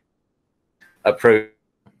we approach.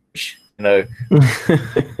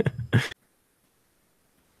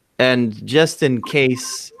 And just in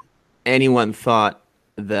case anyone thought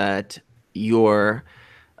that your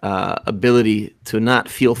ability to not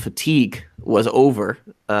feel fatigue was over,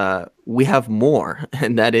 we have more,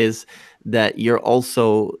 and that is that you're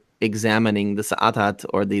also examining the Sa'atat,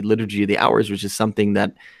 or the liturgy of the hours, which is something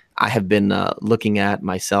that I have been looking at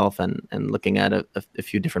myself, and looking at a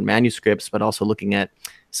few different manuscripts, but also looking at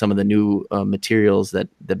some of the new materials that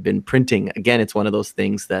they've been printing. Again, it's one of those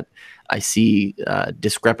things that I see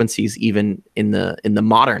discrepancies even in the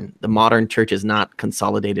modern. The modern church is not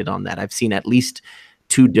consolidated on that. I've seen at least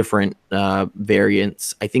 2 different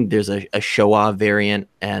variants. I think there's a Shoah variant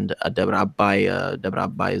and a Debre Abbay. Debre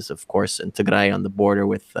Abbay is, of course, in Tigray on the border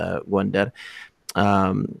with Gondar,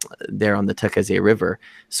 there on the Tekeze River.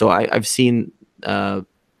 So I've seen 2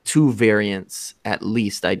 variants at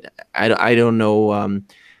least. I don't know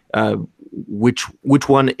which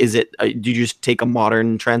one is it. Did you just take a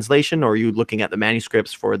modern translation, or are you looking at the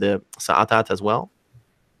manuscripts for the Sa'atat as well?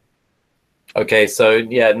 Okay, so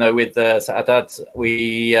yeah, no, with the Sa'atat,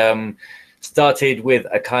 we started with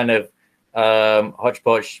a kind of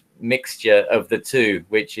hodgepodge mixture of the 2,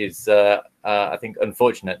 which is, I think,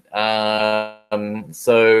 unfortunate.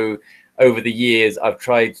 So over the years, I've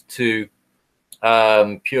tried to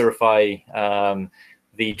purify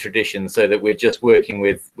the tradition so that we're just working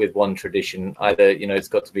with one tradition. Either, it's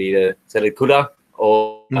got to be the Selid Kula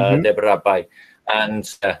or Debre Abbay. And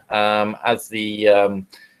as the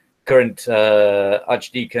current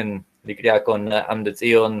Archdeacon Likidiakon Amda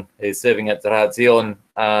Zion is serving at Zerhat Zion.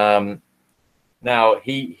 Now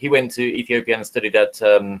he went to Ethiopia and studied at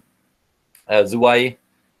Zuwai,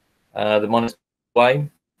 the monastery,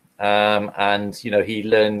 and he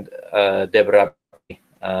learned Debre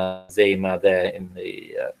Zema there in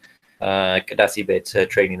the Kadasi Bet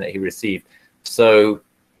training that he received. So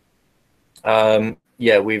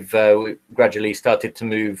yeah, we've gradually started to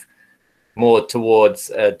move more towards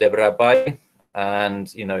Debre Abbay, and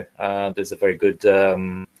there's a very good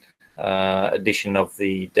edition of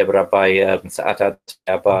the Debre Abbay Sa'atat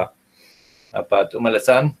Abad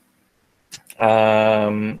Umalasan.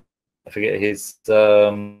 I forget his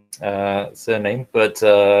surname, but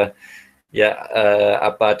yeah,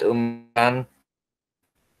 Abad Umman,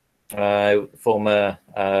 former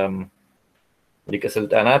Lika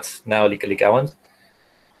Sultanat, now Lika Likawand,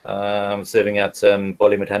 serving at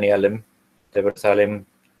Boli Medhani Alim, Debre Salim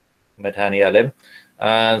Medhani Alim.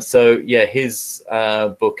 So yeah, his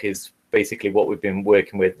book is basically what we've been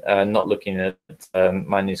working with, not looking at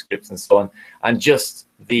manuscripts and so on, and just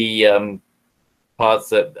the parts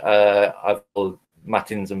that I've called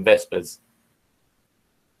Matins and Vespers.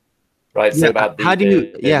 Right. So about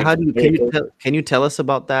the, can you tell us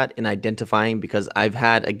about that in identifying? Because I've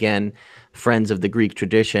had, again, friends of the Greek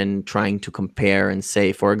tradition trying to compare and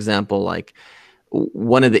say, for example, like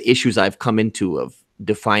one of the issues I've come into of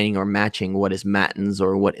defining or matching what is Matins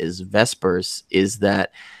or what is Vespers is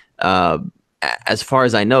that, as far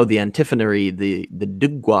as I know, the antiphonary, the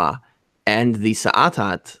Dugwa and the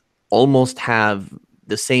Sa'atat almost have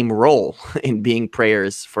the same role in being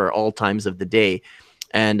prayers for all times of the day.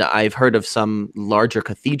 And I've heard of some larger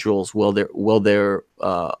cathedrals where they're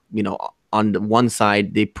on the one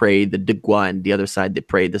side they pray the Dugwa and the other side they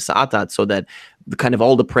pray the Sa'atat, so that kind of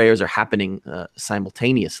all the prayers are happening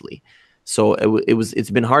simultaneously. So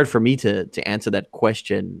it's been hard for me to answer that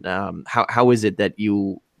question. How is it that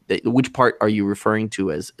which part are you referring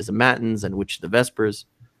to as a Matins and which the Vespers?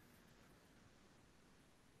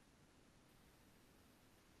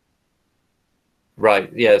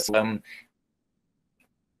 Right. Yes. I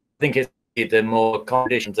think it's the more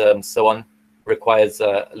conditions and so on requires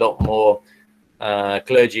a lot more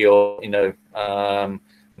clergy or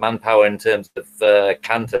manpower in terms of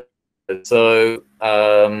cantor. So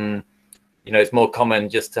it's more common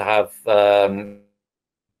just to have the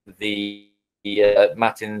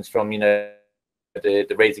matins from the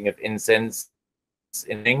raising of incense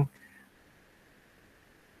in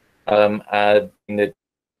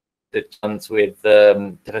the chants with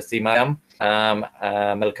Tesfa'Meekaél,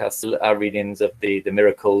 Melkas, our readings of the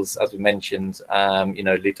miracles, as we mentioned,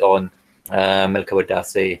 lit on Melka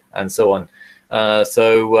Wadase and so on. Yeah,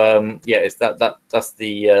 it's that's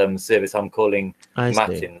the service I'm calling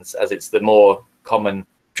Matins, as it's the more common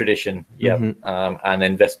tradition. Yeah. And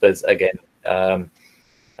then Vespers again,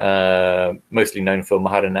 mostly known for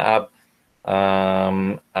Maharana Ab,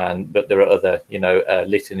 but there are other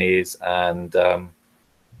litanies and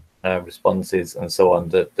responses and so on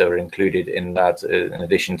that are included in that, in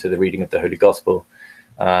addition to the reading of the Holy Gospel.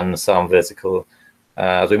 and some vertical,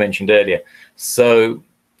 as we mentioned earlier. So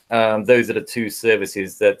those are the two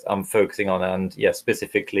services that I'm focusing on, and yeah,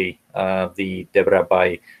 specifically the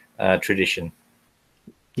Debrabai tradition.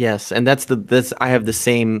 Yes, and that's I have the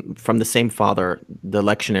same from the same father, the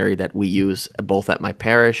lectionary that we use both at my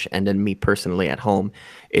parish and then me personally at home.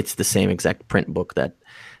 It's the same exact print book that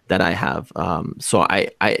I have. So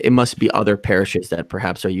it must be other parishes that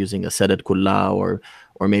perhaps are using a Sedat Kullah or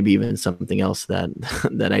maybe even something else that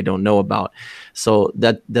that I don't know about. So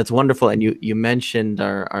that's wonderful. And you mentioned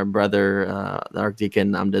our brother, the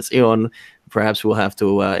Archdeacon Amdes Ion. Perhaps we'll have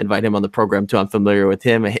to invite him on the program too. I'm familiar with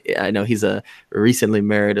him. I know he's recently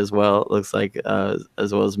married as well. It looks like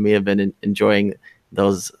as well as me have been enjoying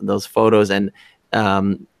those photos. And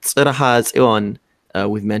Tziraha Zion,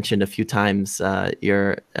 we've mentioned a few times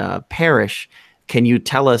your parish. Can you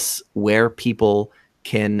tell us where people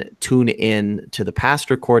can tune in to the past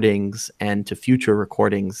recordings and to future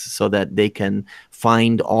recordings so that they can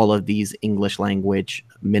find all of these English language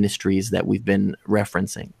ministries that we've been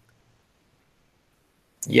referencing?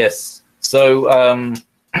 Yes. So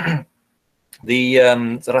the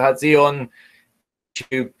Tziraha Zion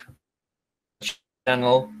YouTube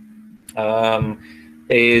channel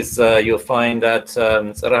is you'll find that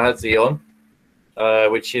Tziraha Zion,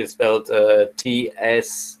 which is spelled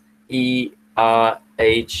T-S-E-R-H-A,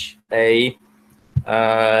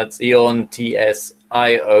 Zion,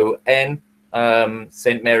 T-S-I-O-N,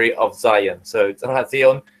 Saint Mary of Zion. So Tziraha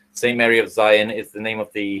Zion, Saint Mary of Zion is the name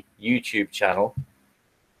of the YouTube channel.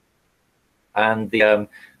 And the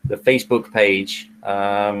Facebook page,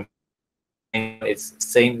 it's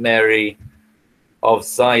Saint Mary of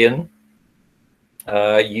Zion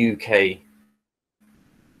UK,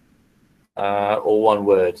 all one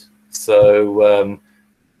word. So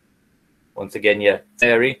once again, yeah,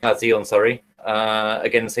 Mary Zion, sorry.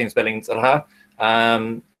 Again, the same spelling, Tziraha.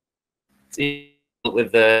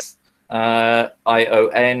 With the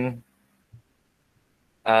I-O-N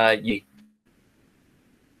U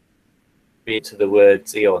to the word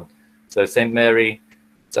Zion. So Saint Mary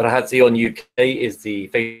Tziraha Zion UK is the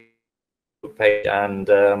Facebook page, and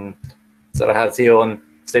Tziraha Zion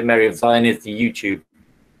Saint Mary of Zion is the YouTube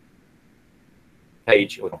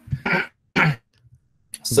page.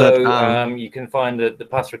 So you can find the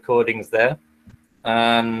past recordings there,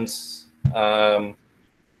 and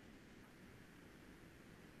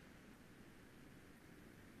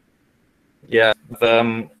yeah,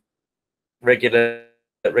 regular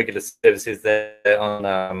services there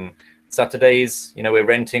on Saturdays. You know, we're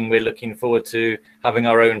renting. We're looking forward to having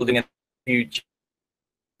our own building in the future.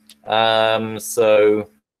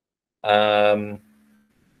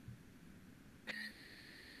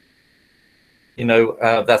 You know,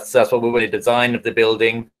 that's what we're really. The design of the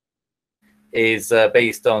building is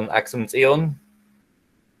based on Axum Zion.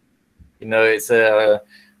 You know, it's a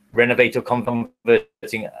renovator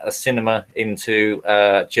converting a cinema into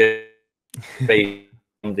church based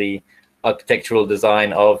on the architectural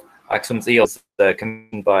design of Axum Zion,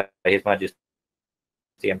 commissioned by His Majesty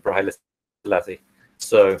Emperor Haile Selassie.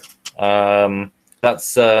 So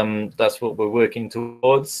that's what we're working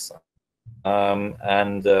towards,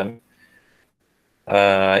 and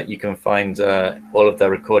you can find all of the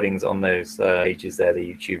recordings on those pages there, the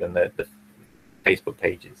YouTube and the Facebook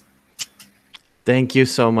pages. Thank you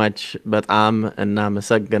so much. በጣም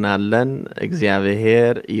እናመሰግናለን።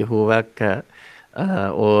 እግዚአብሔር ይሁበከ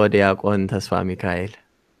ዲያቆን ተስፋ ሚካኤል።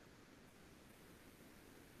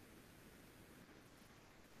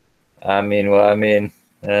 አሜን ወአሜን።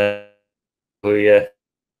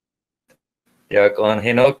 ዲያቆን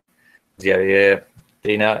ሄኖክ እግዚአብሔር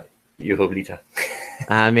ጤና ይሁብሊታ።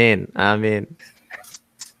 አሜን አሜን።